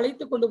தனியே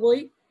அழைத்து கொண்டு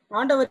போய்,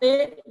 ஆண்டவரே,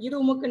 இது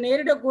உமக்கு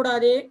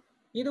நேரிடக்கூடாதே,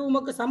 இது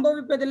உமக்கு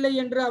சம்பவிப்பதில்லை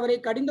என்று அவரை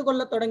கடிந்து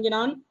கொள்ள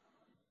தொடங்கினான்.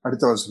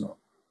 அடுத்த வசனம்.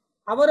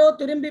 அவரோ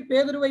திரும்பி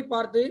பேதுருவை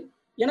பார்த்து,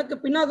 எனக்கு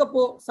பின்னாக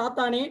போ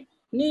சாத்தானே,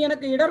 நீ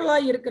எனக்கு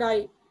இடரலாய்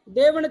இருக்கிறாய்,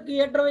 தேவனுக்கு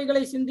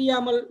ஏற்றவைகளை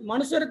சிந்தியாமல்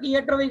மனுஷருக்கு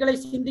ஏற்றவைகளை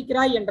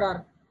சிந்திக்கிறாய்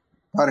என்றார்.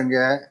 பாருங்க,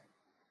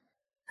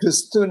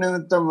 கிறிஸ்து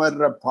நிமித்தம்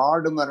வர்ற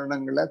பாடு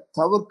மரணங்களை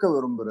தவிர்க்க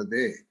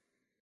விரும்புறது.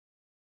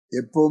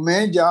 எப்பவுமே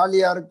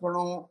ஜாலியா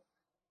இருக்கணும்,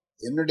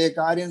 என்னுடைய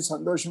காரியம்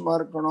சந்தோஷமா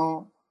இருக்கணும்,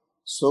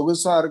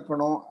 சொகுசா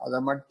இருக்கணும், அதை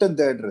மட்டும்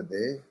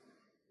தேடுறது,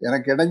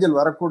 எனக்கு இடைஞ்சல்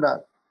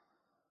வரக்கூடாது.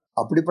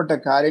 அப்படிப்பட்ட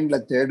காரியங்களை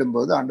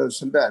தேடும்போது ஆண்டவர்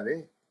சொல்றாரு,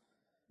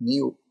 நீ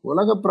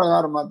உலக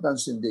பிரகாரமா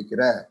தான்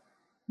சிந்திக்கிற,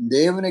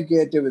 தேவனுக்கு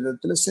ஏற்ற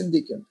விதத்துல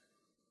சிந்திக்கணும்.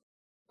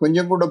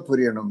 கொஞ்சம் கூட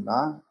புரியணும்னா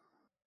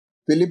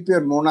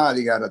பிலிப்பியர்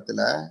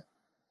 3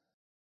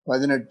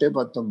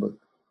 18-19.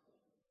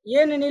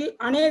 ஏனெனில்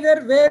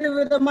அநேகர் வேறு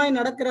விதமாய்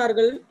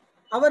நடக்கிறார்கள்,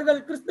 அவர்கள்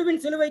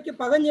கிறிஸ்துவின் சிலுவைக்கு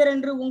பகைஞர்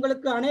என்று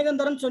உங்களுக்கு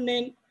அநேகந்தரம்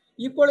சொன்னேன்,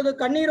 இப்பொழுது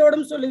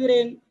கண்ணீரோடும்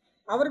சொல்லுகிறேன்.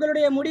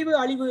 அவர்களுடைய முடிவு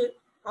அழிவு,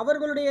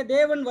 அவர்களுடைய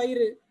தேவன்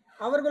வயிறு,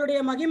 அவர்களுடைய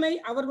மகிமை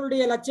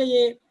அவர்களுடைய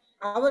லட்சையே.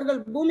 அவர்கள்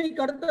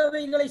பூமிக்கு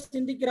அடுத்தவைகளை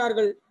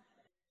சிந்திக்கிறார்கள்.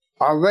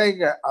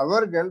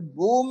 அவர்கள்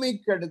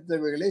பூமிக்கு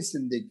அடுத்தவைகளை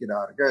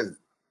சிந்திக்கிறார்கள்.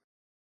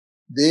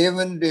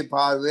 தேவனுடைய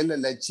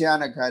பார்வையில்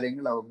லட்சியான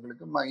காரியங்கள்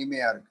அவங்களுக்கு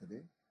மகிமையா இருக்குது.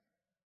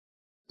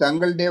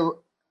 தங்களுடைய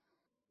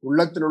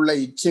உள்ளத்தில் உள்ள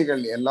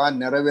இச்சைகள் எல்லாம்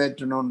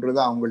நிறைவேற்றணுன்றது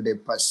அவங்களுடைய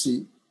பசி,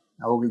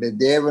 அவங்களுடைய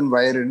தேவன்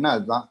வயிறுன்னு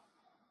அதுதான்.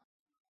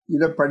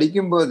 இதை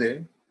படிக்கும்போது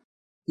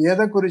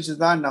எதை குறித்து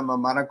தான் நம்ம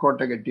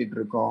மனக்கோட்டை கட்டிட்டு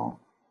இருக்கோம்,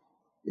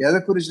 எதை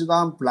குறித்து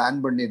தான் பிளான்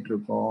பண்ணிட்டு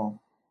இருக்கோம்,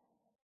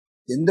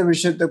 எந்த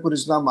விஷயத்தை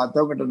குறித்து தான்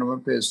மற்றவங்கிட்ட நம்ம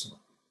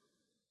பேசுறோம்.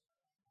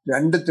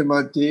 2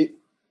 திமோத்தி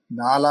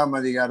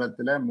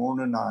 4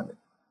 3-4.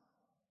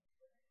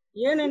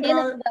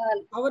 ஏனென்றால்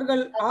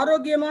அவர்கள்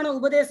ஆரோக்கியமான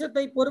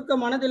உபதேசத்தை பொறுக்க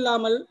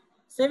மனதில்லாமல்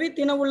செவி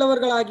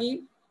தினவுள்ளவர்களாகி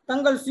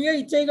தங்கள் சுய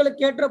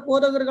இச்சைகளுக்கேற்ற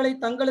போதகர்களை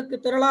தங்களுக்கு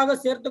திரளாக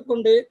சேர்த்து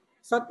கொண்டு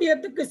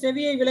சத்தியத்துக்கு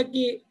செவியை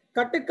விலக்கி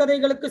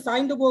கட்டுக்கதைகளுக்கு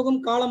சாய்ந்து போகும்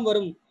காலம்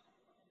வரும்.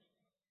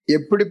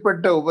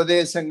 எப்படிப்பட்ட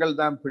உபதேசங்கள்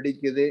தான்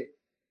பிடிக்குது,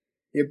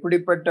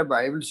 எப்படிப்பட்ட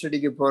பைபிள்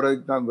ஸ்டடிக்கு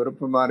போறதுக்கு தான்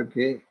விருப்பமா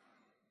இருக்கு,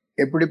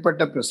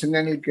 எப்படிப்பட்ட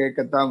பிரசங்கங்கள்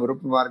கேட்கத்தான்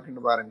விருப்பமா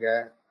இருக்குன்னு பாருங்க.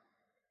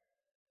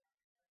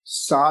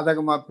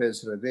 சாதகமா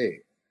பேசுறது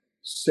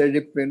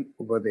செழிப்பின்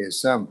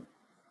உபதேசம்.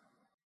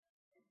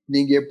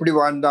 நீங்க எப்படி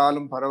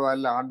வாழ்ந்தாலும்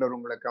பரவாயில்ல, ஆண்டவர்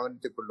உங்களை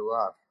கவனித்துக்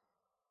கொள்ளுவார்.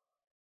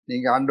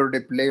 நீங்க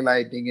ஆண்டவருடைய பிள்ளைகள்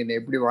ஆயிட்டீங்கன்னு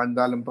எப்படி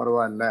வாழ்ந்தாலும்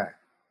பரவாயில்ல,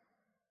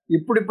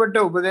 இப்படிப்பட்ட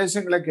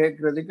உபதேசங்களை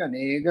கேட்கறதுக்கு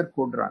அநேகர்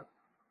கூடுறாங்க.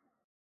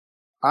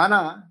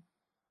 ஆனா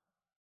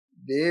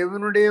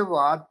தேவனுடைய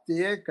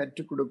வார்த்தையை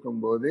கற்றுக்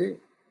கொடுக்கும் போது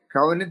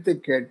கவனித்து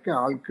கேட்க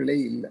ஆட்களே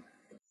இல்லை.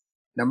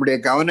 நம்முடைய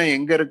கவனம்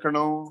எங்க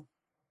இருக்கணும்?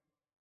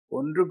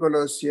 1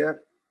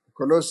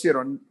 கொலோசியர்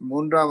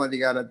 3ஆம்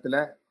அதிகாரத்துல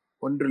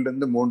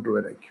 1-3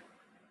 வரைக்கும்.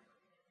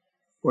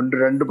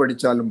 1-2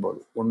 படிச்சாலும்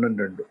போதும்.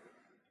 1-2.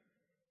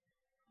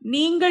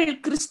 நீங்கள்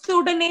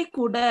கிறிஸ்துவுடனே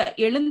கூட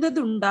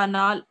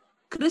எழுந்ததுண்டானால்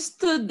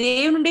கிறிஸ்து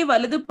தேவனுடைய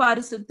வலது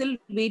பாரிசத்தில்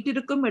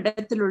வீற்றிருக்கும்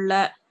இடத்திலுள்ள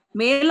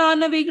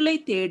மேலானவைகளை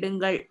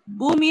தேடுங்கள்,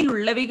 பூமியில்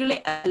உள்ளவைகளை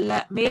அல்ல,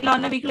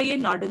 மேலானவைகளையே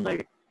நாடுங்கள்.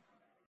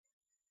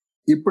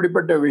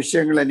 இப்படிப்பட்ட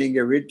விஷயங்களை நீங்க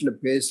வீட்டுல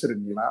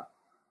பேசுறீங்களா?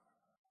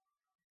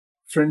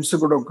 ஃப்ரெண்ட்ஸு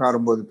கூட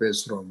உட்காரும் போது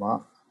பேசுறோமா?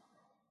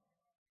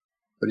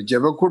 ஒரு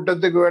ஜெப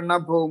கூட்டத்துக்கு வேணா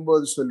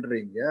போகும்போது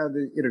சொல்றீங்க, அது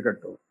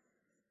இருக்கட்டும்.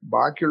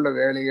 பாக்கியுள்ள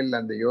வேலைகள்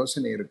அந்த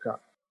யோசனை இருக்கா?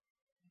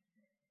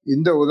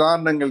 இந்த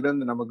உதாரணங்கள்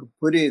இருந்து நமக்கு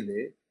புரியுது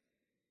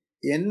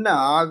என்ன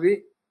ஆவி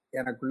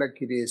எனக்குள்ள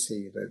கிரியை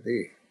செய்கிறது.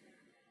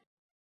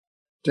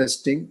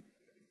 டெஸ்டிங்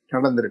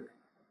நடந்திருக்கு.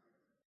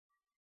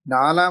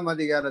 4ஆம்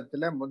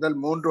அதிகாரத்துல முதல்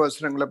 3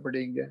 வசனங்களை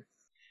படிங்க.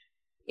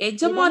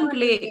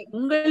 எஜமான்களே,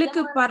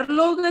 உங்களுக்கு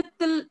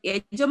பரலோகத்தில்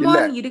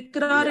எஜமான்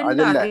இருக்கிறார்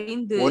என்று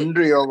அறிந்து.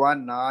 1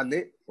 யோவான்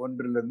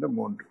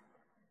 4:1-3.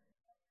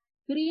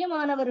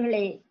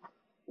 பிரியமானவர்களே,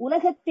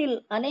 உலகத்தில்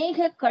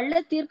அநேக கள்ள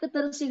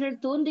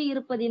தீர்க்கதரிசிகள் தோன்றி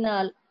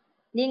இருப்பதினால்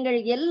நீங்கள்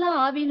எல்லா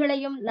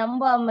ஆவிகளையும்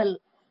நம்பாமல்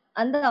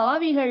அந்த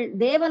ஆவிகள்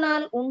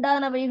தேவனால்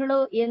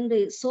உண்டானவைகளோ என்று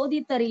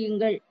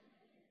சோதித்தறியுங்கள்.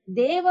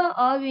 தேவ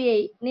ஆவியை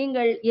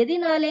நீங்கள்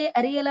எதினாலே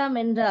அறியலாம்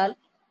என்றால்,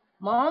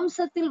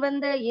 மாம்சத்தில்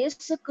வந்த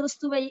இயேசு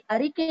கிறிஸ்துவை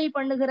அறிக்கை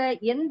பண்ணுகிற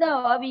எந்த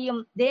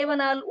ஆவியும்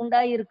தேவனால்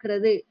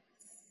உண்டாயிருக்கிறது.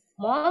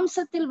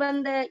 மாம்சத்தில்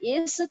வந்த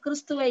இயேசு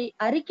கிறிஸ்துவை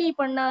அறிக்கை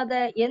பண்ணாத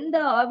எந்த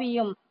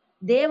ஆவியும்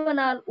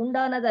தேவனால்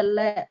உண்டானதல்ல.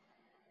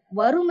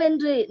 வரும்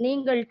என்று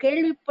நீங்கள்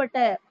கேள்விப்பட்ட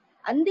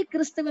அந்தி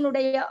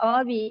கிறிஸ்துவனுடைய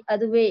ஆவி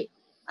அதுவே.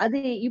 அது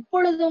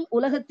இப்பொழுதும்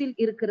உலகத்தில்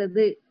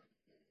இருக்கிறது.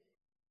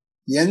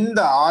 எந்த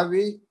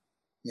ஆவி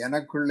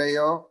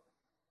எனக்குள்ளேயோ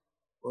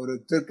ஒரு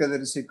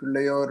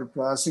தீர்க்கதரிசிக்குள்ளேயோ ஒரு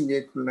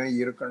பிரசங்கிக்குள்ளேயோ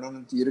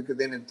இருக்கணும்னு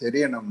இருக்குதுன்னு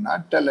தெரியணும்னா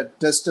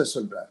டெஸ்ட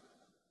சொல்றாரு.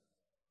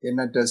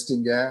 என்ன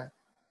டெஸ்டிங்க?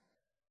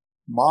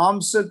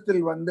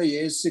 மாம்சத்தில் வந்த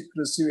இயேசு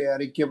கிறிஸ்துவை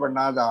அறிக்கை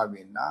பண்ணாத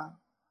ஆவின்னா,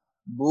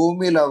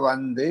 பூமியில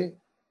வந்து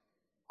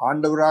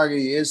ஆண்டவராக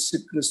இயேசு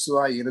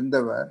கிறிஸ்துவா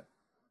இருந்தவர்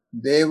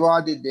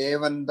தேவாதி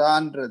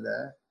தேவன்தான்றத,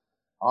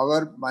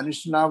 அவர்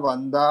மனுஷனா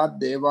வந்தார்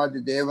தேவாதி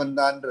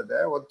தேவன்தான்றத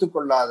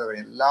ஒத்துக்கொள்ளாதவர்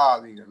எல்லா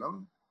ஆவிகளும்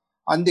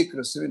அந்தி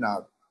கிறிஸ்துவின்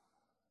ஆவி,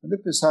 அது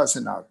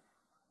பிசாசின் ஆவி.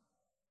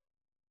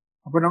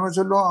 அப்ப நம்ம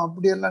சொல்லுவோம்,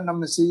 அப்படியெல்லாம்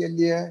நம்ம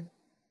செய்யலையே,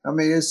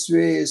 நம்ம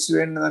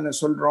இயேசுவேன்னு தானே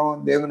சொல்றோம்,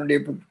 தேவனுடைய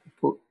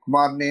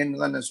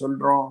குமாரனேன்னு தானே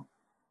சொல்றோம்,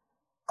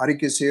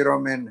 அறிக்கை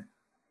செய்யறோமேன்னு.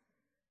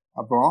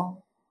 அப்போ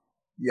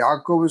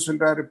யாக்கோபு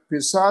சொல்றாரு,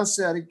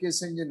 பிசாசு அறிக்கை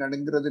செஞ்சு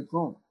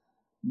நடுங்கிறதுக்கும்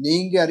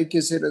நீங்க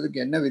அறிக்கை செய்யறதுக்கு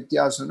என்ன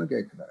வித்தியாசம்னு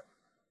கேட்கிறாரு.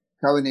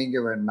 கவனிங்க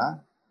வேணா,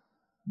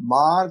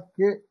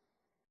 மார்க்கு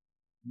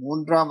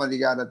 3ஆம்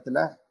அதிகாரத்துல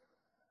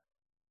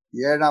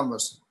 7ஆம்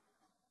வசனம்.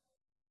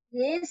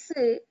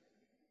 இயேசு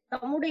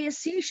தம்முடைய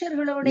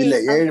சீஷர்களோட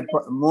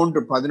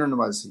 3:11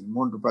 வாசி.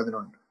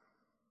 3:11.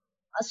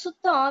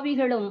 அசுத்த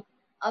ஆவிகளும்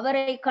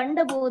அவரை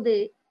கண்டபோது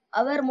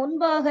அவர்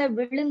முன்பாக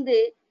விழுந்து,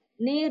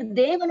 நீர்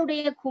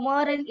தேவனுடைய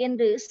குமாரன்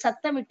என்று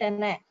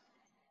சத்தமிட்டன.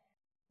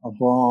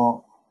 அப்போ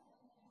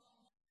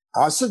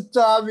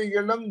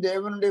அசுத்தாவிகளும்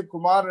தேவனுடைய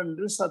குமாரன்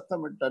என்று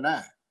சத்தமிட்டன.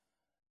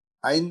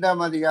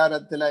 5ஆம்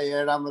அதிகாரத்துல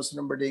 7ஆம்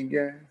வசனம் படிங்க.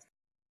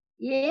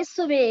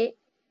 இயேசுவே,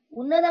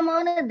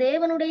 உன்னதமான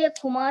தேவனுடைய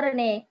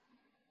குமாரனே,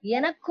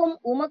 எனக்கும்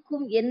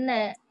உமக்கும் என்ன?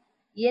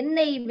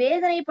 என்னை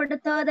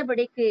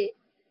வேதனைப்படுத்தாதபடிக்கு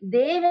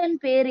தேவன்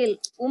பேரில்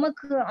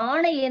உமக்கு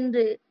ஆணை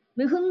என்று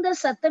மிகுந்த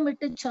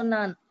சத்தமிட்டு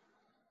சொன்னான்.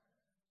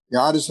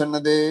 யாரு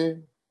சொன்னது?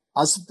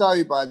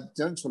 அசுத்தாவி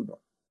பாதிச்சன்னு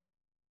சொல்றோம்.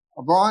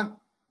 அப்போ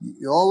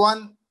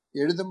யோவான்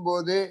எழுதும்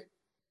போது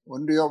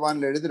 1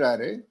 யோவான்ல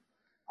எழுதுறாரு,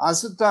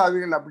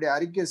 அசுத்தாவிகள் அப்படி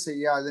அறிக்கை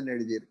செய்யாதுன்னு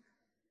எழுதியிருக்கு.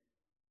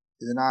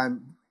 இது நான்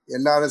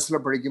எல்லா அரசுல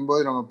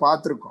படிக்கும்போது நம்ம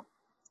பார்த்திருக்கோம்.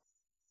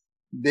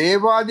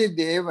 தேவாதி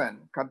தேவன்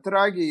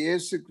கர்த்தராகிய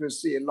இயேசு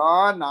கிறிஸ்து எல்லா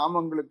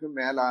நாமங்களுக்கும்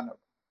மேலானவர்.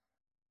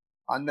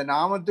 அந்த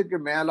நாமத்துக்கு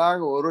மேலாக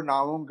ஒரு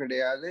நாமமும்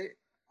கிடையாது,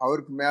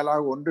 அவருக்கு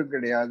மேலாக ஒன்றும்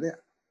கிடையாது.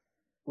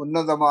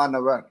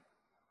 உன்னதமானவர்.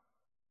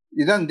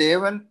 இதான்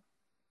தேவன்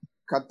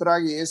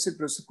கர்த்தராகிய இயேசு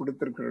கிறிஸ்து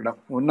கொடுத்திருக்கிற இடம்,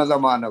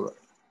 உன்னதமானவர்.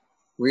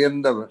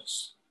 உயர்ந்தவர்,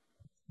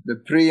 the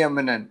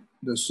preeminent,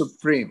 the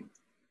supreme.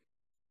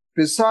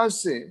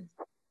 பிசாசு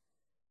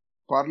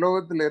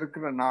பரலோகத்தில்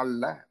இருக்கிற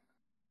நாள்ல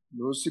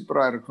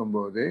லூசிபரா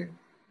இருக்கும்போது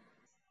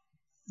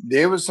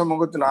தேவ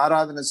சமூகத்தில்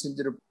ஆராதனை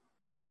செஞ்சிருப்ப.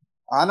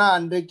 ஆனா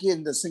அன்றைக்கு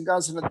இந்த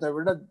சிங்காசனத்தை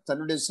விட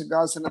தன்னுடைய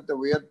சிங்காசனத்தை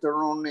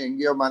உயர்த்தணும்னு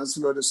எங்கேயோ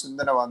மனசுல ஒரு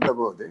சிந்தனை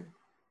வந்தபோது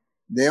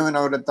தேவன்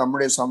அவரை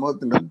தம்முடைய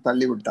சமூகத்திலிருந்து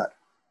தள்ளி விட்டார்.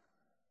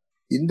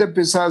 இந்த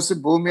பிசாசு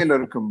பூமியில்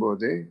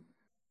இருக்கும்போது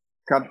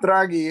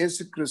கர்த்தராகி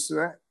இயேசு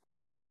கிறிஸ்துவ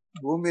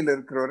பூமியில்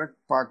இருக்கிறவரை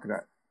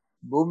பார்க்கிறார்.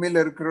 பூமியில்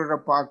இருக்கிறவரை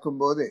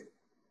பார்க்கும்போது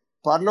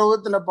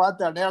பரலோகத்துல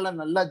பார்த்து அடையாளம்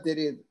நல்லா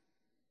தெரியுது.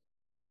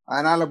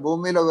 அதனால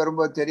பூமியில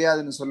வரும்போது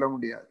தெரியாதுன்னு சொல்ல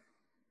முடியாது.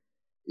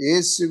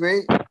 இயேசுவை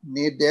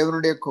நீ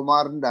தேவனுடைய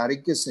குமாரன்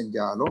அறிக்கை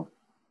செஞ்சாலும்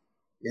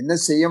என்ன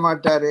செய்ய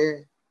மாட்டாரு?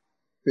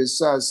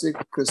 பிசாசு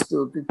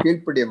கிறிஸ்துவுக்கு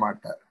கீழ்ப்படிய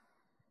மாட்டார்.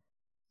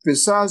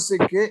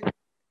 பிசாசுக்கு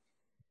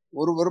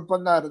ஒரு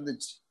விருப்பம்தான்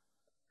இருந்துச்சு.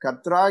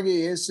 கர்த்தராகிய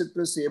இயேசு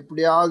கிறிஸ்து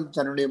எப்படியாவது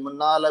தன்னுடைய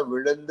முன்னால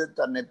விழுந்து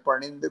தன்னை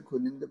பணிந்து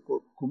குனிந்து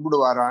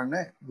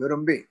கும்பிடுவாரான்னு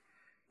விரும்பி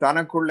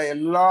தனக்குள்ள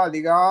எல்லா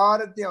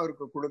அதிகாரத்தையும்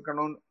அவருக்கு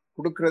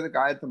கொடுக்கறதுக்கு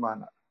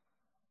ஆயத்தமானார்.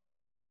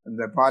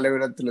 அந்த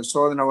பாலைவனத்துல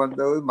சோதனை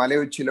வந்தது, மலை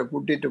உச்சியில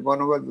கூட்டிட்டு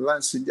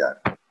போனதுதான் செஞ்சார்.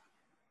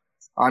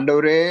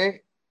 ஆண்டவரே,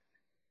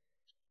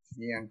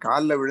 நீ என்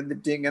காலில்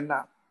விழுந்துட்டீங்கன்னா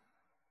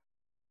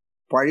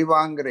பழி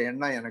வாங்குற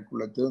எண்ணம்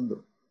எனக்குள்ள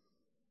தூண்டும்.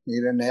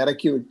 நீர் என்னை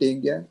இறக்கி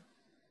விட்டீங்க,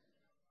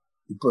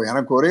 இப்போ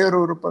எனக்கு ஒரே ஒரு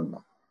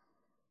விருப்பம்தான்.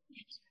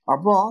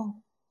 அப்போ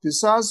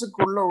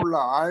பிசாசுக்குள்ள உள்ள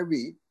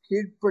ஆவி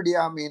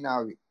கீழ்ப்படியாமையின்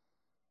ஆவி.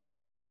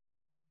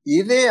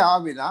 இதே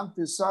ஆவிதான்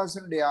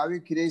பிசாசனுடைய ஆவி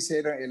கிரை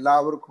செய்யற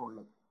எல்லாருக்கும்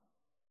உள்ளது.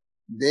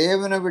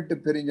 தேவனை விட்டு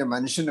பிரிஞ்ச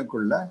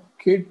மனுஷனுக்குள்ள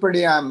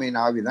கீழ்ப்படியாமையின்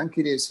ஆவிதான்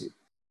கிரியை செய்யும்.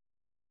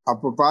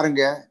 அப்போ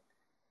பாருங்க,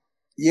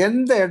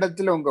 எந்த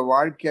இடத்துல உங்க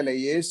வாழ்க்கையில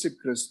இயேசு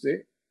கிறிஸ்து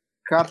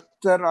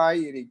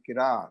கர்த்தராய்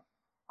இருக்கிறார்,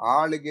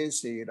 ஆளுகை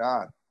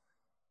செய்கிறார்,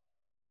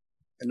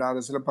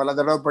 எல்லாரும் சில பல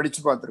தடவை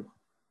படிச்சு பார்த்திருக்கோம்.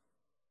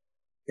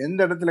 எந்த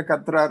இடத்துல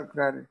கர்த்தரா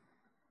இருக்கிறாரு?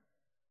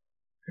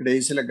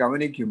 கடைசியில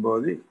கவனிக்கும்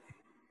போது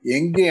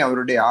எங்கேயும்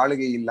அவருடைய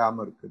ஆளுகை இல்லாம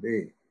இருக்குது.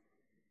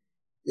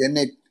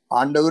 என்னை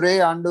ஆண்டவரே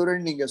ஆண்டவரே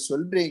நீங்க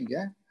சொல்றீங்க,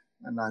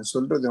 நான்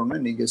சொல்றது ஒண்ணு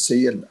நீங்க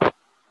செய்யல.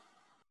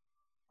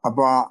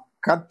 அப்போ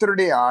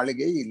கர்த்தருடைய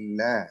ஆளுகை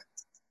இல்லை.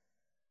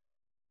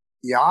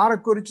 யாரை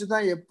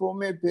குறிச்சுதான்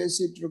எப்பவுமே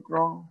பேசிட்டு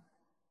இருக்கிறோம்?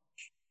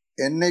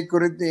 என்னை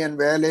குறித்து,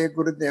 என் வேலையை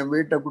குறித்து, என்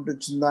வீட்டை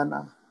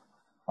குறிச்சுதானா?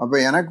 அப்ப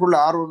எனக்குள்ள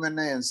ஆர்வம்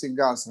என்ன? என்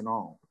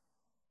சிங்காசனம்.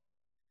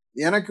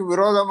 எனக்கு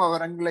விரோதமா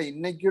வரங்களை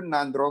இன்னைக்கும்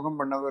நான் துரோகம்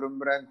பண்ண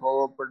விரும்புறேன்,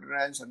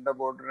 கோவப்படுறேன், சண்டை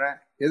போடுறேன்.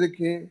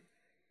 எதுக்கு?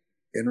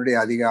 என்னுடைய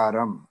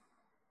அதிகாரம்.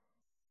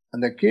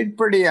 அந்த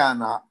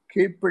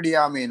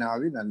கீழ்ப்படியாமையின்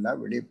ஆவி நல்லா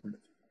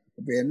வெளிப்படுது.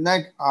 இப்ப என்ன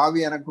ஆவி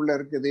எனக்குள்ள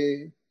இருக்குது?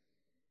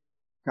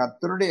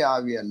 கர்த்தருடைய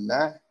ஆவி அல்ல,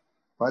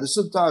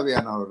 பரிசுத்த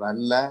ஆவியானவர்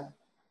அல்ல,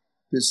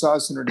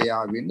 பிசாசினுடைய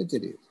ஆவின்னு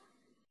தெரியுது.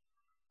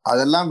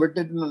 அதெல்லாம்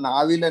விட்டுட்டு நான்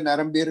ஆவியில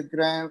நிரம்பி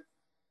இருக்கிறேன்,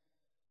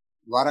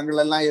 வரங்கள்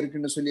எல்லாம்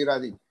இருக்குன்னு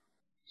சொல்லிடாதீங்க.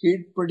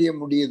 கீழ்ப்படிய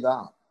முடியுதா?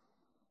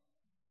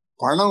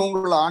 பணம்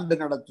உங்களை ஆண்டு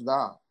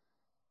நடத்துதா?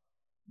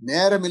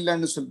 நேரம்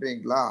இல்லைன்னு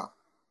சொல்றீங்களா?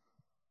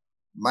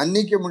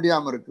 மன்னிக்க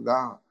முடியாம இருக்குதா?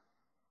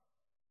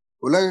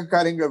 உலக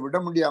காரியங்களை விட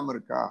முடியாம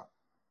இருக்கா?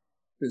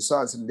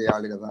 பிசாசினுடைய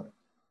ஆளுகதான்.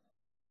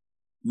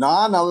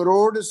 நான்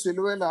அவரோடு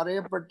சிலுவையில்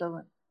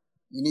அறையப்பட்டவன்,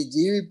 இனி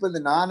ஜீவிப்பது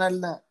நான்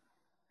அல்ல,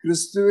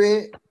 கிறிஸ்துவே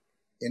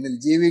என்னில்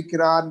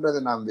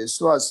ஜீவிக்கிறார்ன்றதை நான்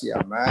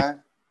விசுவாசியாம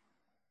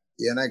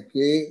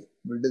எனக்கு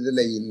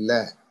விடுதலை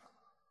இல்லை.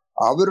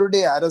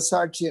 அவருடைய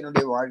அரசாட்சி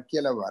என்னுடைய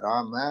வாழ்க்கையில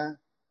வராம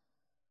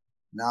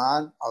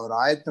நான் அவர்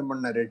ஆயத்தம்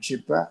பண்ண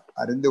ரட்சிப்பை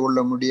அறிந்து கொள்ள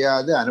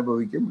முடியாது,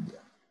 அனுபவிக்க முடியாது.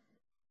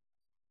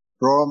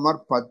 ரோமர்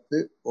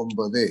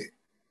 10:9.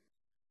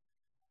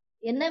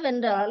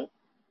 என்னவென்றால்,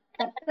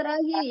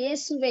 கர்த்தராகிய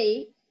இயேசுவை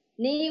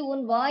நீ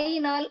உன்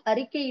வாயினால்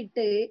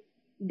அறிக்கையிட்டு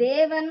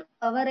தேவன்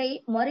அவரை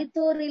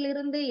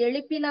மரித்தோரிலிருந்து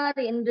எழுப்பினார்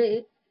என்று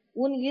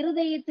உன்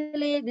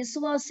இருதயத்திலே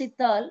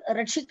விசுவாசித்தால்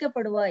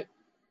ரட்சிக்கப்படுவாய்.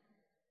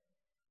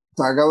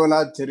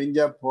 தகவலா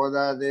தெரிஞ்சா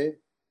போதாது,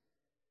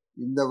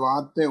 இந்த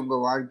வார்த்தை உங்க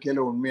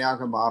வாழ்க்கையில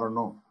உண்மையாக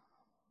மாறணும்.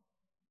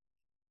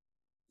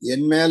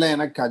 என் மேல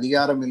எனக்கு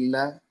அதிகாரம்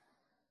இல்லை,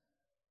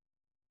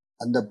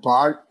 அந்த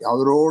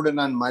அவரோடு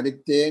நான்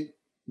மரித்தேன்,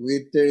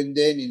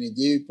 உயிர்த்தெழுந்தேன், இனி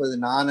ஜீவிப்பது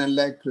நான்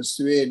அல்ல,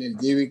 கிறிஸ்துவே என்னில்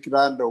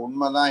ஜீவிக்கிறார்ன்ற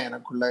உண்மைதான்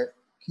எனக்குள்ள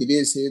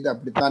கிரியை செய்து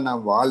அப்படித்தான்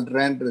நான்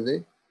வாழ்றேன்றது,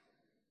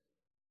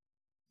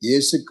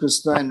 இயேசு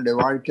கிறிஸ்துவ என்னுடைய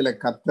வாழ்க்கையில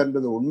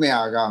கர்த்தன்றது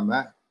உண்மையாகாம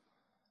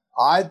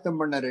ஆயத்தம்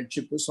பண்ண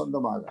ரட்சிப்பு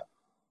சொந்தமாக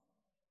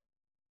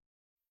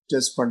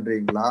டெஸ்ட்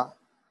பண்றீங்களா?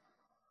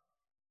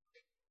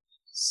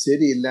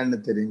 சரி இல்லைன்னு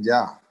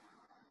தெரிஞ்சா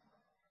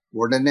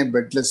உடனே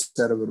பெட்ல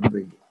சேர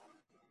விரும்புறீங்க.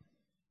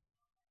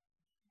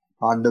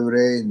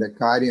 ஆண்டவரே, இந்த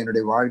காரியம்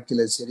என்னுடைய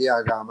வாழ்க்கையில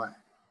சரியாகாம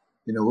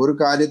இன்னும் ஒரு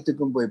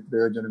காரியத்துக்கும் போய்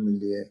பிரயோஜனம்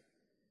இல்லையே,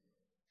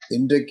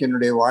 இன்றைக்கு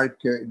என்னுடைய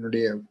வாழ்க்கை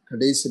என்னுடைய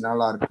கடைசி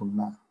நாளா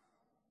இருக்கும்னா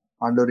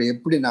ஆண்டவர்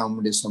எப்படி நான்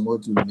உங்களுடைய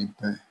சமூகத்தில்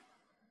நிற்பேன்?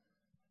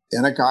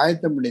 எனக்கு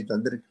ஆயத்தம் பண்ணி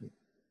தந்திருக்கிறேன்.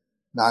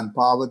 நான்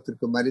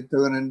பாவத்திற்கு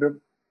மரித்தவன் என்றும்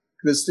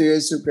கிறிஸ்து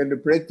இயேசுக்கு என்று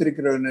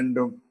பிழைத்திருக்கிறவன்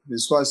என்றும்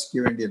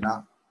விசுவாசிக்க வேண்டிய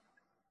நான்,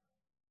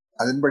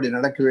 அதன்படி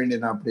நடக்க வேண்டிய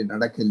நான் அப்படி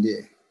நடக்கலையே.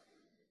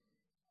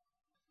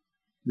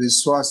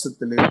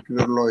 விசுவாசத்தில்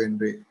இருக்கிறீர்களோ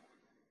என்று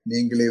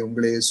நீங்களே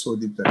உங்களையே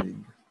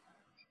சோதித்தறியுங்க.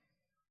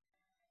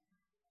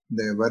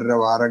 இந்த வர்ற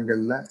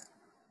வாரங்கள்ல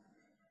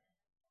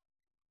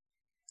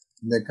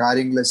இந்த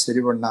காரியங்களை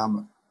சரி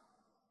பண்ணாம,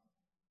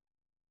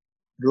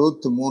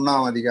 ரூத்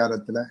 3ஆம்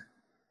அதிகாரத்துல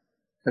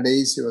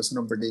கடைசி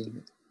வசனம்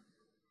படிங்க.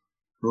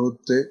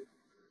 ரூத்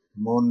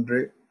 3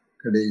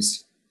 கடைசி.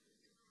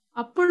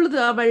 அப்பொழுது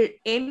அவள்,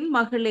 என்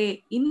மகளே,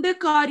 இந்த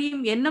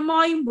காரியம்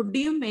என்னமாய்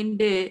முடியும்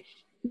என்று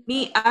நீ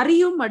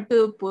அறியும் மட்டு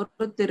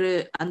பொறுத்திரு.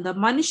 அந்த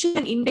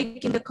மனுஷன்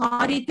இன்றைக்கு இந்த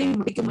காரியத்தை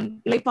முடிக்கும்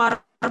இளைப்பாற.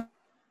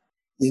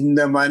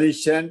 இந்த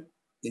மனுஷன்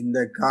இந்த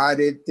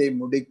காரியத்தை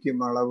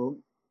முடிக்கும் அளவும்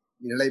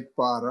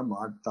இளைப்பாற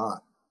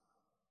மாட்டான்.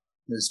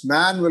 This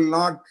man will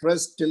not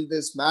rest till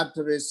this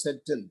matter is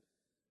settled.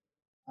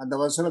 அந்த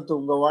வசனத்தை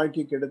உங்க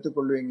வாழ்க்கைக்கு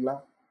எடுத்துக்கொள்வீங்களா?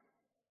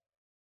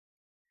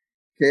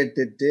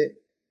 கேட்டுட்டு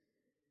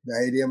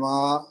தைரியமா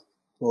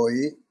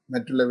போய்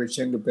மற்றுள்ள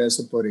விஷயங்கள்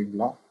பேச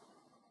போறீங்களா?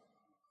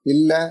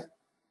 இல்ல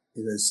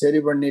இதை சரி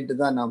பண்ணிட்டு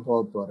தான் நான்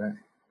போக போறேன்.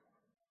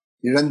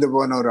 இழந்து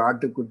போன ஒரு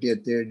ஆட்டுக்குட்டியை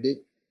தேடி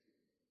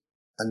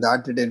அந்த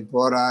ஆட்டுடன்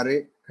போறாரு,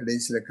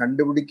 கடைசியில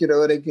கண்டுபிடிக்கிற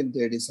வரைக்கும்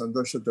தேடி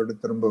சந்தோஷத்தோடு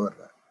திரும்ப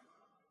வர்றார்.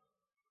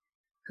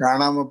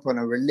 காணாம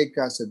போன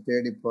வெள்ளிக்காசை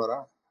தேடி போறா,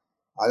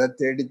 அதை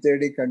தேடி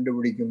தேடி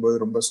கண்டுபிடிக்கும் போது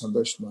ரொம்ப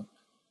சந்தோஷமா இருக்கு.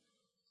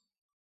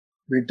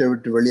 வீட்டை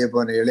விட்டு வெளியே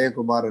போன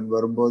இளையகுமாரன்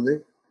வரும்போது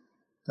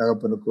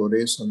தகப்பனுக்கு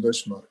ஒரே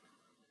சந்தோஷமா இருக்கு.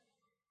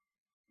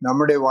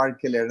 நம்முடைய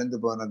வாழ்க்கையில இழந்து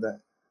போனத,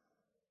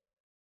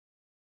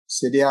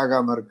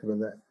 சரியாகாம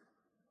இருக்கிறத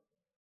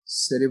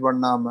சரி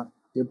பண்ணாம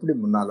எப்படி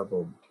முன்னால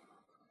போக முடியும்?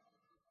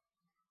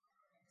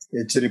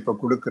 எச்சரிப்பை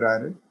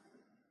கொடுக்கிறாரு,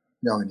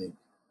 கவனி.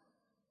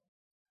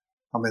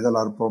 நம்ம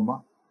இதெல்லாம் இருப்போமா?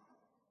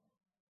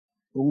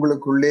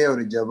 உங்களுக்குள்ளே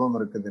ஒரு ஜெபம்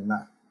இருக்குதுன்னா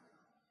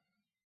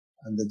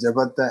அந்த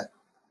ஜெபத்தை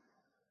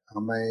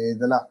நம்ம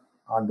இதெல்லாம்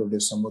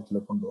ஆண்டவருடைய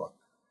சமூகத்துல கொண்டு வாங்க.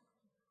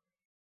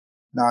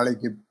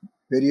 நாளைக்கு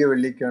பெரிய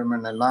வெள்ளிக்கிழமை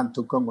எல்லாம்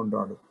துக்கம்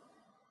கொண்டாடும்.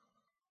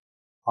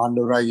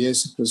 ஆண்டவராய்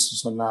இயேசு கிறிஸ்து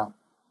சொன்னா,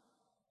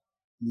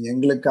 நீ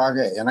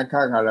எங்களுக்காக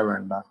எனக்காக அழ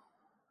வேண்டாம்,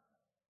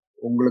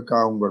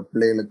 உங்களுக்காக உங்கள்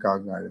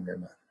பிள்ளைகளுக்காக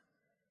அழுங்க.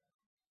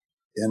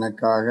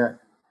 எனக்காக,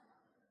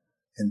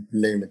 என்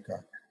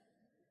பிள்ளைகளுக்காக.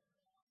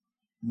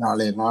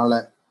 நாளைய நாளை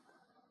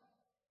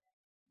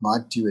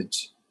மாற்றி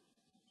வச்சு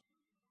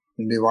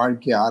என்னுடைய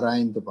வாழ்க்கையை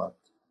ஆராய்ந்து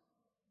பார்த்து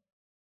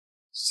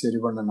சரி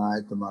பண்ண நான்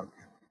ஆயத்தமா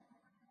இருக்கேன்.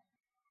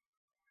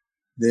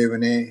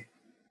 தேவனே,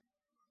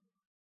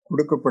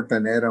 கொடுக்கப்பட்ட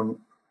நேரம்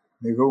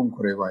மிகவும்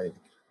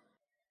குறைவாயிருக்கு.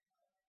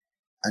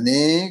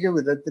 அநேக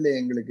விதத்துல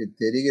எங்களுக்கு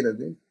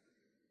தெரிகிறது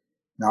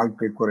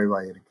நாட்கள்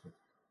குறைவாயிருக்கிறது.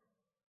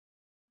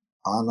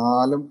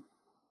 ஆனாலும்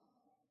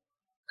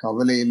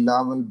கவலை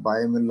இல்லாமல்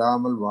பயம்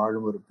இல்லாமல்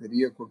வாழும் ஒரு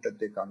பெரிய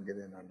கூட்டத்தை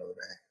காண்கிறேன்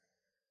ஆண்டவரே.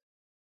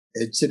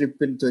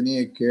 எச்சரிப்பின்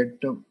துணியை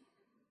கேட்டும்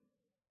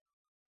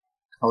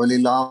கவலை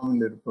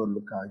இல்லாமல்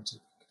இருப்பவர்களுக்கு ஆட்சி.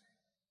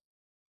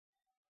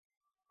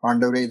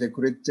 ஆண்டவரே, இதை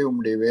குறித்து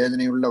உம்முடைய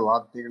வேதனையுள்ள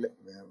வார்த்தைகளை,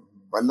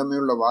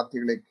 வல்லமையுள்ள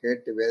வார்த்தைகளை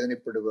கேட்டு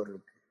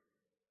வேதனைப்படுபவர்களுக்கு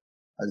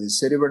அதை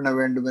சரி பண்ண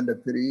வேண்டும் என்ற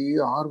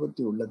பெரிய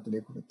ஆர்வத்தை உள்ளத்திலே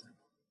கொடுத்தார்.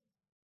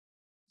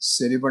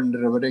 சரி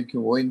பண்ற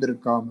வரைக்கும்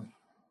ஓய்ந்திருக்காமல்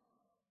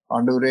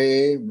ஆண்டவரே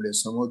உம்முடைய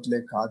சமூகத்திலே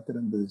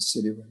காத்திருந்தது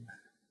சரி பண்ண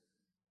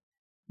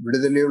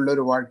விடுதலையுள்ள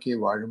ஒரு வாழ்க்கையை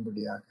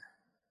வாழும்படியாக,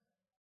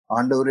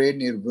 ஆண்டவரே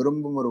நீர்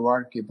விரும்பும் ஒரு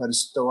வாழ்க்கை,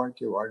 பரிசுத்த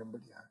வாழ்க்கையை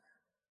வாழும்படியாக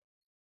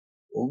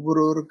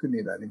ஒவ்வொருவருக்கும்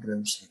நீர்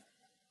அனுகிரகம் செய்யும்.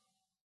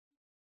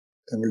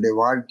 தங்களுடைய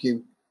வாழ்க்கை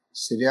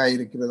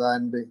சரியாயிருக்கிறதா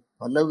என்று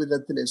பல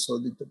விதத்திலே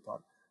சோதித்து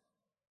பார்க்க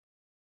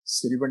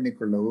சரி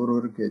பண்ணிக்கொள்ள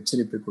ஒவ்வொருவருக்கு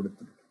எச்சரிப்பை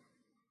கொடுத்து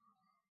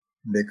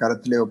இந்த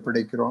கரத்திலே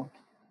ஒப்படைக்கிறோம்.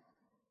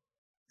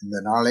 இந்த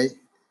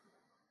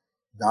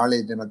நாளை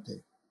தினத்தை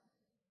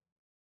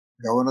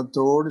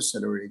கவனத்தோடு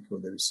செலவழிக்க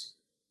உதவி செய்யும்.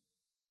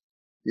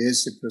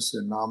 இயேசு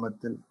கிறிஸ்து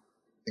நாமத்தில்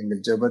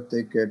எங்கள்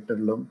ஜெபத்தை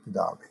கேட்டருளும்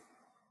பிதாவே,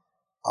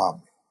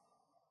 ஆமென்.